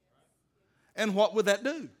 And what would that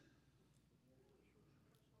do?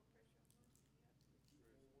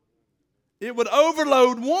 It would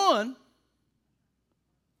overload one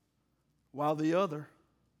while the other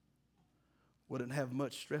wouldn't have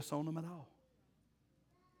much stress on them at all.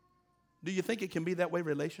 Do you think it can be that way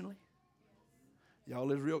relationally?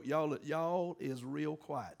 Y'all is real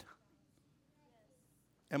quiet.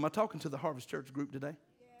 Am I talking to the Harvest Church group today?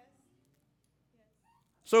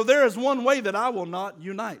 So there is one way that I will not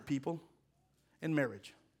unite people in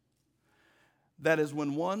marriage. That is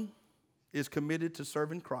when one is committed to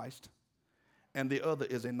serving Christ and the other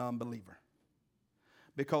is a non-believer.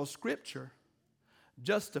 Because Scripture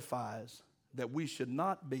justifies that we should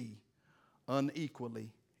not be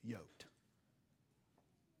unequally yoked.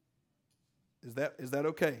 Is that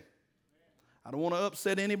okay? I don't want to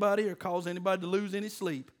upset anybody or cause anybody to lose any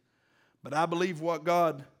sleep, but I believe what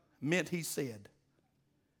God meant He said,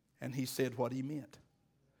 and He said what He meant.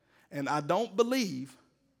 And I don't believe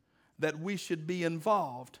that we should be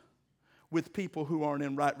involved with people who aren't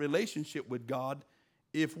in right relationship with God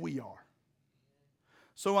if we are.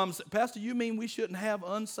 So Pastor, you mean we shouldn't have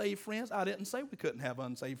unsaved friends? I didn't say we couldn't have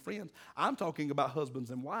unsaved friends. I'm talking about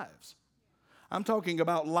husbands and wives. I'm talking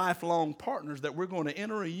about lifelong partners that we're going to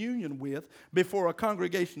enter a union with before a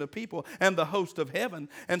congregation of people and the host of heaven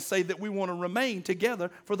and say that we want to remain together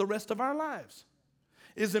for the rest of our lives.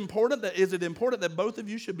 Is it important that both of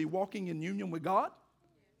you should be walking in union with God?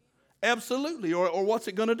 Absolutely. Or what's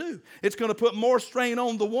it going to do? It's going to put more strain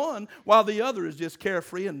on the one while the other is just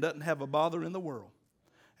carefree and doesn't have a bother in the world.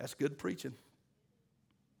 That's good preaching.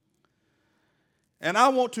 And I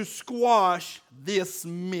want to squash this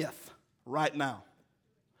myth right now.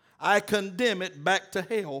 I condemn it back to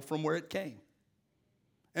hell from where it came.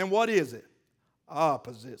 And what is it?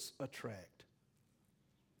 Opposites attract.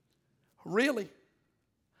 Really?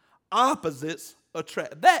 Opposites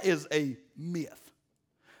attract. That is a myth.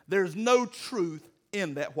 There's no truth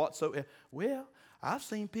in that whatsoever. Well, I've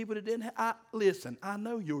seen people that didn't have. Listen, I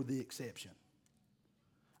know you're the exception.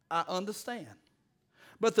 I understand.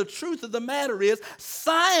 But the truth of the matter is,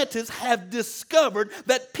 scientists have discovered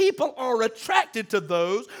that people are attracted to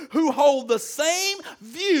those who hold the same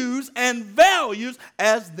views and values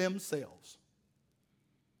as themselves.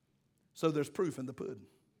 So there's proof in the pudding.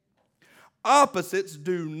 Opposites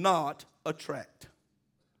do not attract.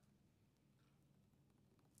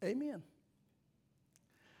 Amen.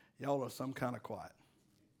 Y'all are some kind of quiet.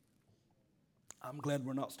 I'm glad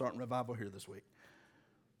we're not starting revival here this week.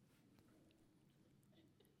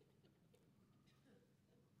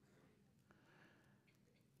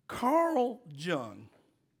 Carl Jung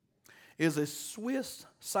is a Swiss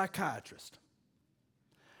psychiatrist.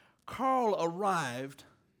 Carl arrived,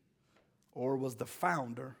 or was the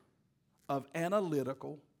founder, of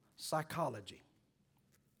analytical psychology.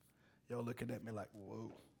 Y'all looking at me like,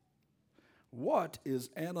 whoa. What is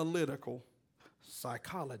analytical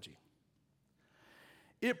psychology?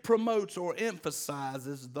 It promotes or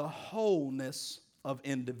emphasizes the wholeness of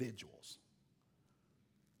individuals.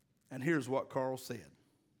 And here's what Carl said.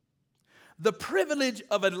 The privilege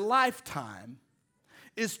of a lifetime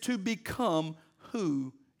is to become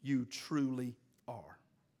who you truly are.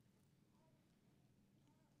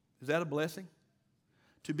 Is that a blessing?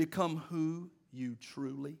 To become who you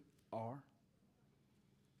truly are?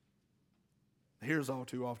 Here's all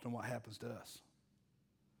too often what happens to us.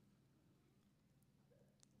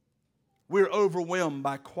 We're overwhelmed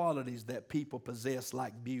by qualities that people possess,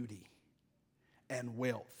 like beauty and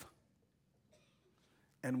wealth.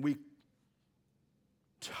 And we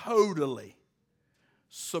totally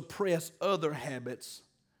suppress other habits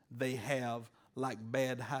they have, like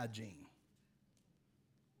bad hygiene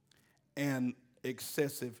and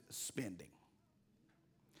excessive spending.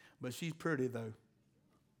 But she's pretty, though.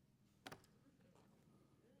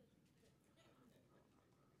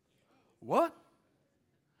 What?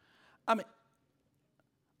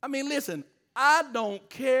 I mean, listen, I don't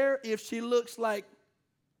care if she looks like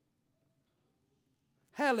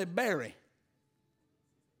Halle Berry,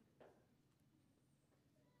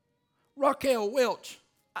 Raquel Welch.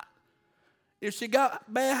 If she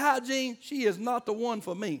got bad hygiene, she is not the one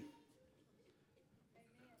for me.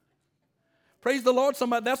 Praise the Lord,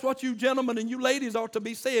 somebody. That's what you gentlemen and you ladies ought to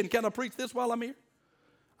be saying. Can I preach this while I'm here?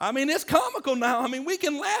 I mean, it's comical now. I mean, we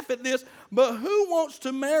can laugh at this, but who wants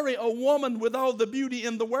to marry a woman with all the beauty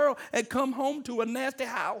in the world and come home to a nasty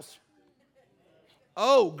house?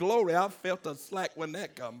 Oh, glory, I felt a slack when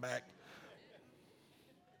that come back.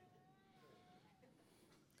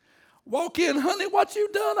 Walk in, honey, what you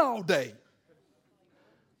done all day?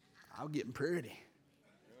 I'm getting pretty.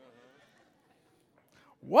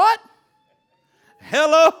 What?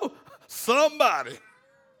 Hello, somebody.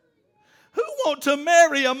 Who want to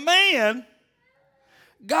marry a man,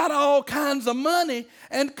 got all kinds of money,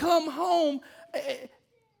 and come home,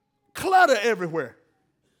 clutter everywhere?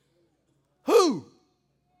 Who?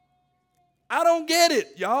 I don't get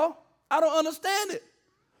it, y'all. I don't understand it.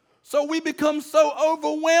 So we become so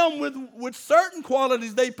overwhelmed with certain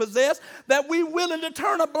qualities they possess that we're willing to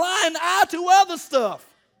turn a blind eye to other stuff.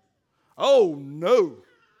 Oh, no.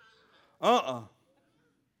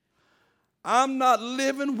 I'm not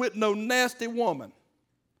living with no nasty woman.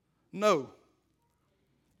 No.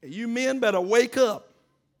 You men better wake up.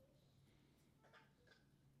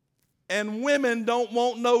 And women don't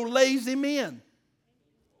want no lazy men.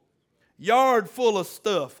 Yard full of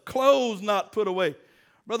stuff. Clothes not put away.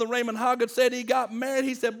 Brother Raymond Hoggett said he got married.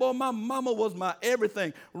 He said, boy, my mama was my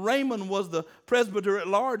everything. Raymond was the presbyter at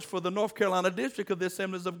large for the North Carolina district of the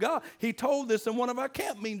Assemblies of God. He told this in one of our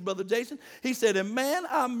camp meetings, Brother Jason. He said, and man,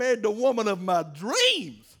 I married the woman of my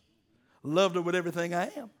dreams. Loved her with everything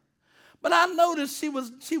I am. But I noticed she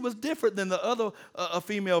was different than the other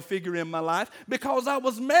female figure in my life because I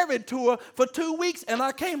was married to her for 2 weeks and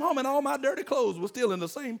I came home and all my dirty clothes were still in the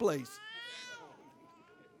same place.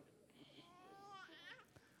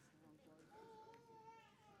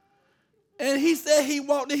 And he said, he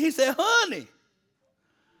walked in, he said, honey,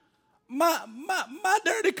 my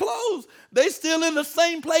dirty clothes, they still in the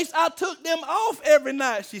same place I took them off every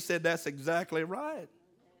night. She said, that's exactly right.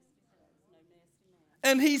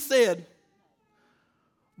 And he said,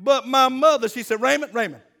 but my mother, she said, Raymond,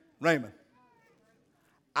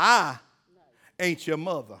 I ain't your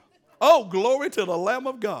mother. Oh, glory to the Lamb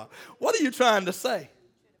of God. What are you trying to say?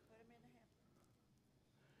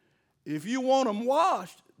 If you want them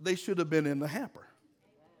washed, they should have been in the hamper.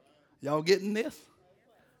 Y'all getting this?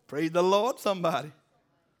 Praise the Lord, somebody.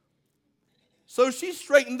 So she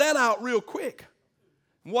straightened that out real quick.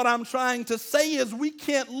 What I'm trying to say is we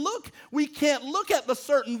can't look at the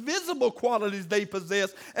certain visible qualities they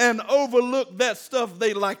possess and overlook that stuff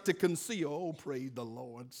they like to conceal. Oh, praise the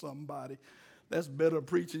Lord, somebody. That's better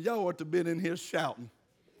preaching. Y'all ought to have been in here shouting.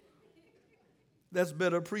 That's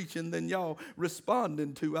better preaching than y'all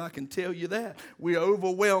responding to, I can tell you that. We're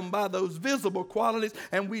overwhelmed by those visible qualities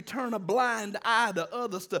and we turn a blind eye to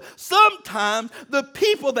other stuff. Sometimes the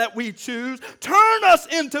people that we choose turn us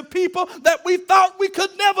into people that we thought we could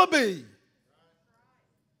never be.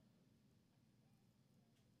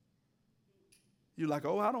 You're like,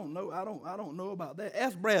 oh, I don't know about that.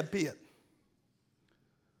 Ask Brad Pitt.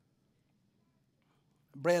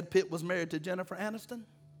 Brad Pitt was married to Jennifer Aniston.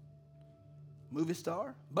 Movie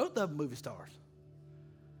star. Both of them movie stars.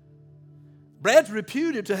 Brad's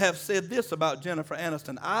reputed to have said this about Jennifer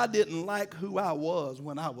Aniston. I didn't like who I was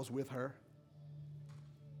when I was with her.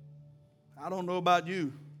 I don't know about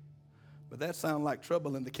you, but that sounds like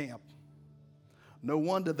trouble in the camp. No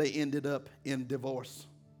wonder they ended up in divorce.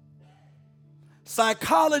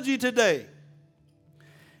 Psychology Today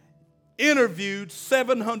interviewed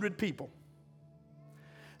 700 people.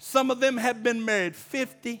 Some of them have been married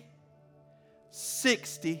 50,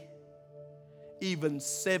 60, even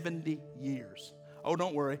 70 years. Oh,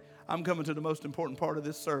 don't worry. I'm coming to the most important part of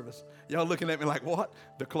this service. Y'all looking at me like, what?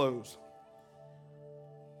 The clothes.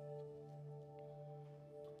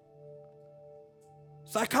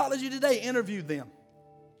 Psychology Today interviewed them.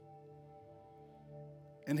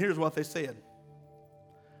 And here's what they said.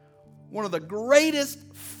 One of the greatest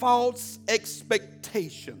false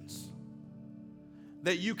expectations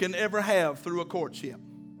that you can ever have through a courtship.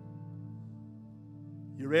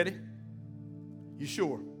 You ready? You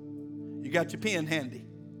sure? You got your pen handy?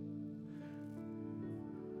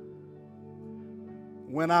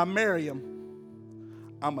 When I marry him,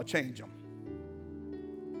 I'm going to change him.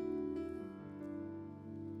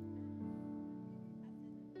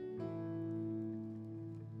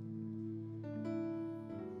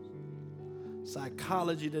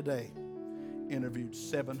 Psychology Today interviewed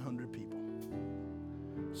 700 people.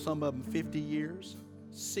 Some of them 50 years,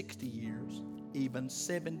 60 years, even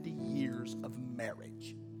 70 years of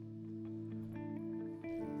marriage.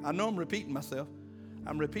 I know I'm repeating myself.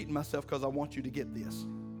 I'm repeating myself because I want you to get this.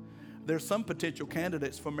 There's some potential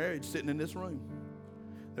candidates for marriage sitting in this room.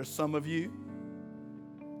 There's some of you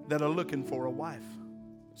that are looking for a wife.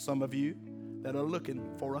 Some of you that are looking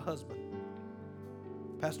for a husband.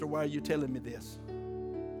 Pastor, why are you telling me this?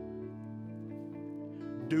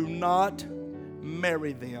 Do not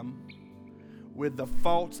marry them with the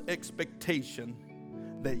false expectation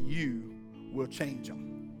that you will change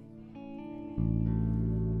them.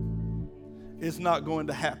 It's not going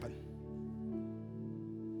to happen.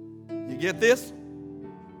 You get this?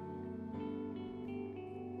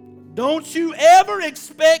 Don't you ever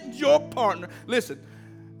expect your partner. Listen,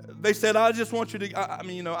 they said, I just want you to,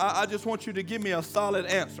 I just want you to give me a solid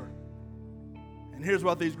answer. And here's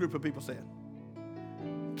what these group of people said.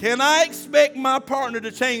 Can I expect my partner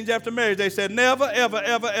to change after marriage? They said, never, ever,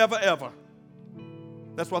 ever, ever, ever.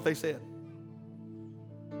 That's what they said.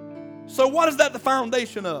 So what is that the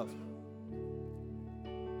foundation of?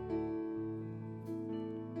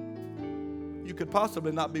 You could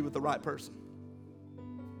possibly not be with the right person.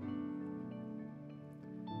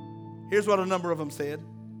 Here's what a number of them said.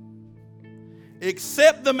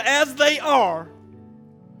 Accept them as they are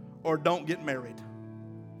or don't get married.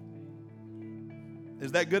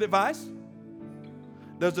 Is that good advice?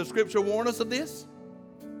 Does the scripture warn us of this?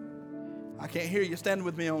 I can't hear you. Stand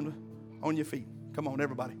with me on your feet. Come on,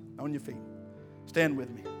 everybody, on your feet. Stand with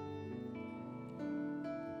me.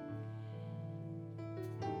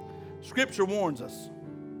 Scripture warns us.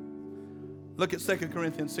 Look at 2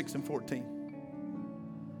 Corinthians 6 and 14.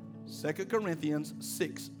 2 Corinthians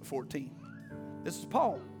 6:14. This is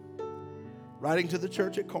Paul writing to the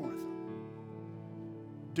church at Corinth.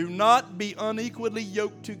 Do not be unequally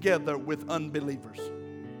yoked together with unbelievers.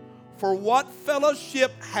 For what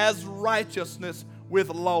fellowship has righteousness with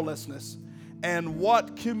lawlessness? And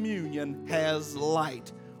what communion has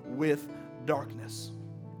light with darkness.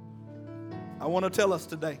 I want to tell us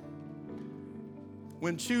today,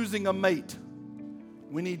 when choosing a mate,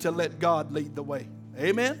 we need to let God lead the way.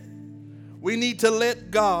 Amen? We need to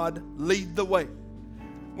let God lead the way.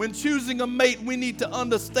 When choosing a mate, we need to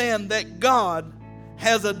understand that God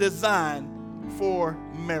has a design for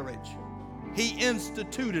marriage. He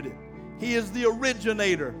instituted it. He is the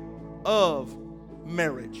originator of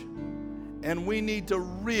marriage. And we need to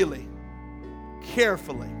really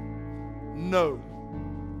carefully know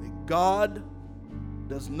that God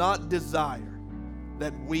does not desire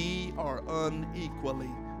that we are unequally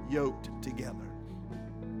yoked together.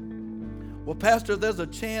 Well, Pastor, there's a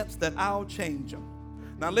chance that I'll change them.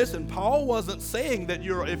 Now listen, Paul wasn't saying that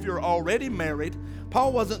if you're already married,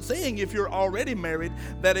 Paul wasn't saying if you're already married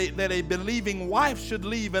that a believing wife should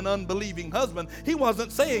leave an unbelieving husband. He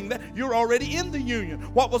wasn't saying that you're already in the union.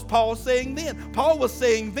 What was Paul saying then? Paul was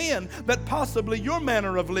saying then that possibly your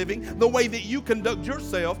manner of living, the way that you conduct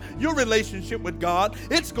yourself, your relationship with God,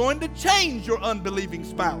 it's going to change your unbelieving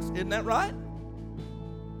spouse. Isn't that right?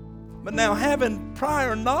 But now, having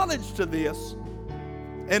prior knowledge to this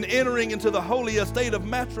and entering into the holy estate of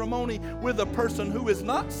matrimony with a person who is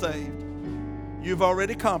not saved, you've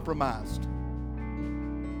already compromised.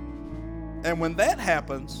 And when that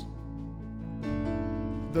happens,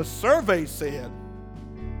 the survey said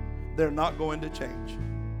they're not going to change.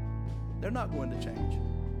 They're not going to change.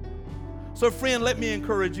 So friend, let me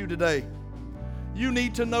encourage you today. You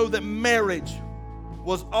need to know that marriage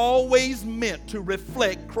was always meant to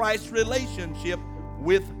reflect Christ's relationship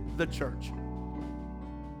with the church.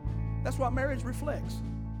 That's what marriage reflects.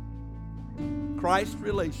 Christ's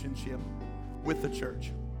relationship with the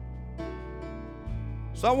church.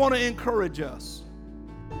 So I want to encourage us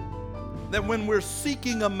that when we're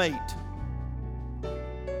seeking a mate,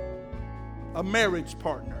 a marriage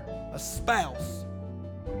partner, a spouse,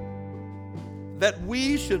 that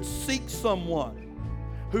we should seek someone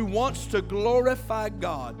who wants to glorify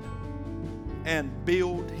God and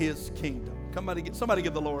build His kingdom. Somebody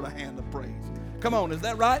give the Lord a hand of praise. Come on, is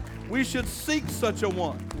that right? We should seek such a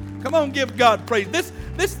one. Come on, give God praise. This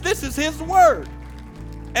is His word.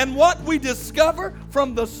 And what we discover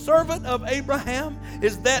from the servant of Abraham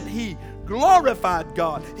is that he glorified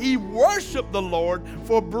God. He worshiped the Lord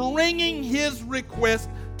for bringing his request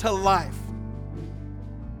to life.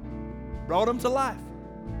 Brought him to life.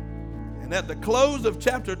 And at the close of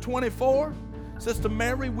chapter 24, Sister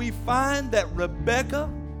Mary, we find that Rebekah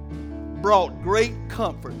brought great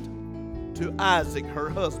comfort to Isaac, her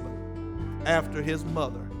husband, after his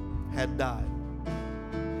mother had died.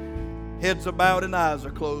 Heads are bowed and eyes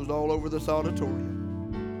are closed all over this auditorium.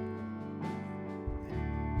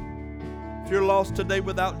 If you're lost today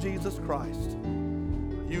without Jesus Christ,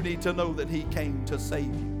 you need to know that He came to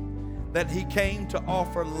save you, that He came to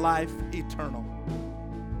offer life eternal.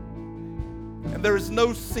 And there is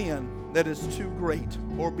no sin that is too great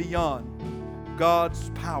or beyond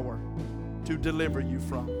God's power to deliver you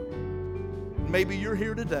from. Maybe you're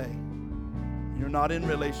here today, you're not in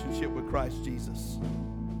relationship with Christ Jesus.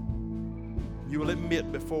 You will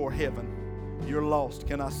admit before heaven, you're lost.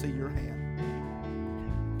 Can I see your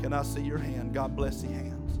hand? Can I see your hand? God bless the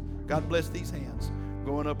hands. God bless these hands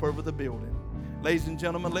going up over the building. Ladies and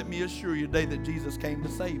gentlemen, let me assure you today that Jesus came to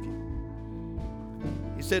save you.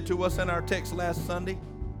 He said to us in our text last Sunday,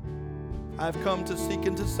 I've come to seek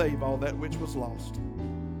and to save all that which was lost.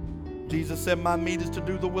 Jesus said, my meat is to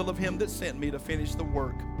do the will of Him that sent me to finish the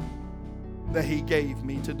work that He gave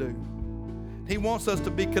me to do. He wants us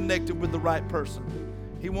to be connected with the right person.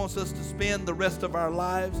 He wants us to spend the rest of our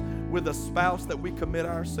lives with a spouse that we commit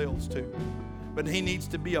ourselves to. But He needs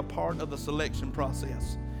to be a part of the selection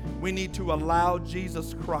process. We need to allow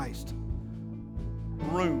Jesus Christ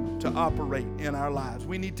room to operate in our lives.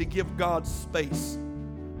 We need to give God space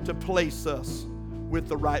to place us with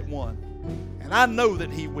the right one. And I know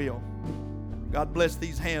that He will. God bless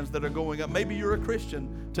these hands that are going up. Maybe you're a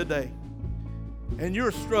Christian today and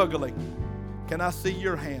you're struggling. Can I see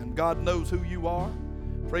your hand? God knows who you are.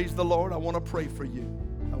 Praise the Lord. I want to pray for you.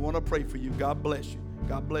 I want to pray for you. God bless you.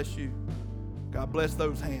 God bless you. God bless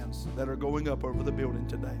those hands that are going up over the building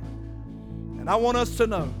today. And I want us to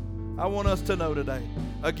know today.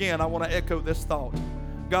 Again, I want to echo this thought.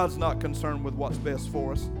 God's not concerned with what's best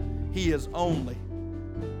for us. He is only,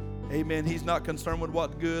 amen, He's not concerned with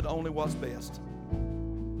what's good, only what's best.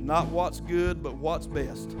 Not what's good, but what's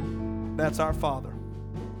best. That's our Father,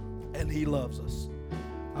 and He loves us.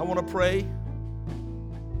 I want to pray,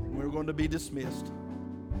 and we're going to be dismissed.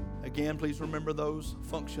 Again, please remember those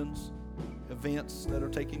functions, events that are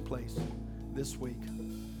taking place this week.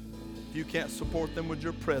 If you can't support them with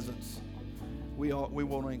your presence, we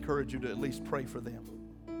want to encourage you to at least pray for them.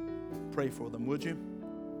 Pray for them, would you?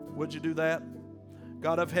 Would you do that?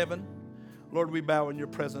 God of heaven, Lord, we bow in your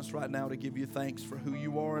presence right now to give you thanks for who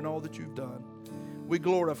you are and all that you've done. We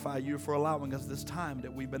glorify you for allowing us this time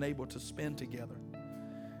that we've been able to spend together.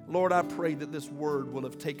 Lord, I pray that this word will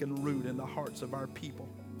have taken root in the hearts of our people.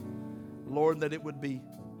 Lord, that it would be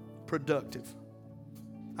productive.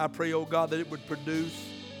 I pray, oh God, that it would produce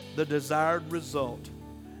the desired result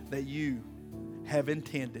that you have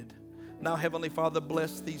intended. Now, Heavenly Father,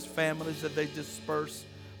 bless these families that they disperse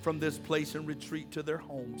from this place and retreat to their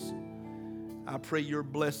homes. I pray your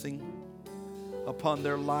blessing upon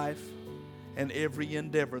their life and every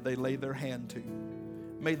endeavor they lay their hand to.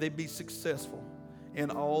 May they be successful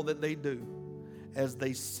in all that they do as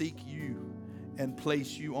they seek you and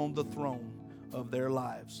place you on the throne of their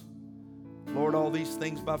lives. Lord, all these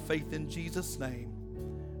things by faith in Jesus' name,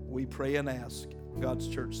 we pray and ask. God's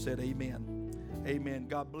church said amen. Amen.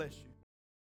 God bless you.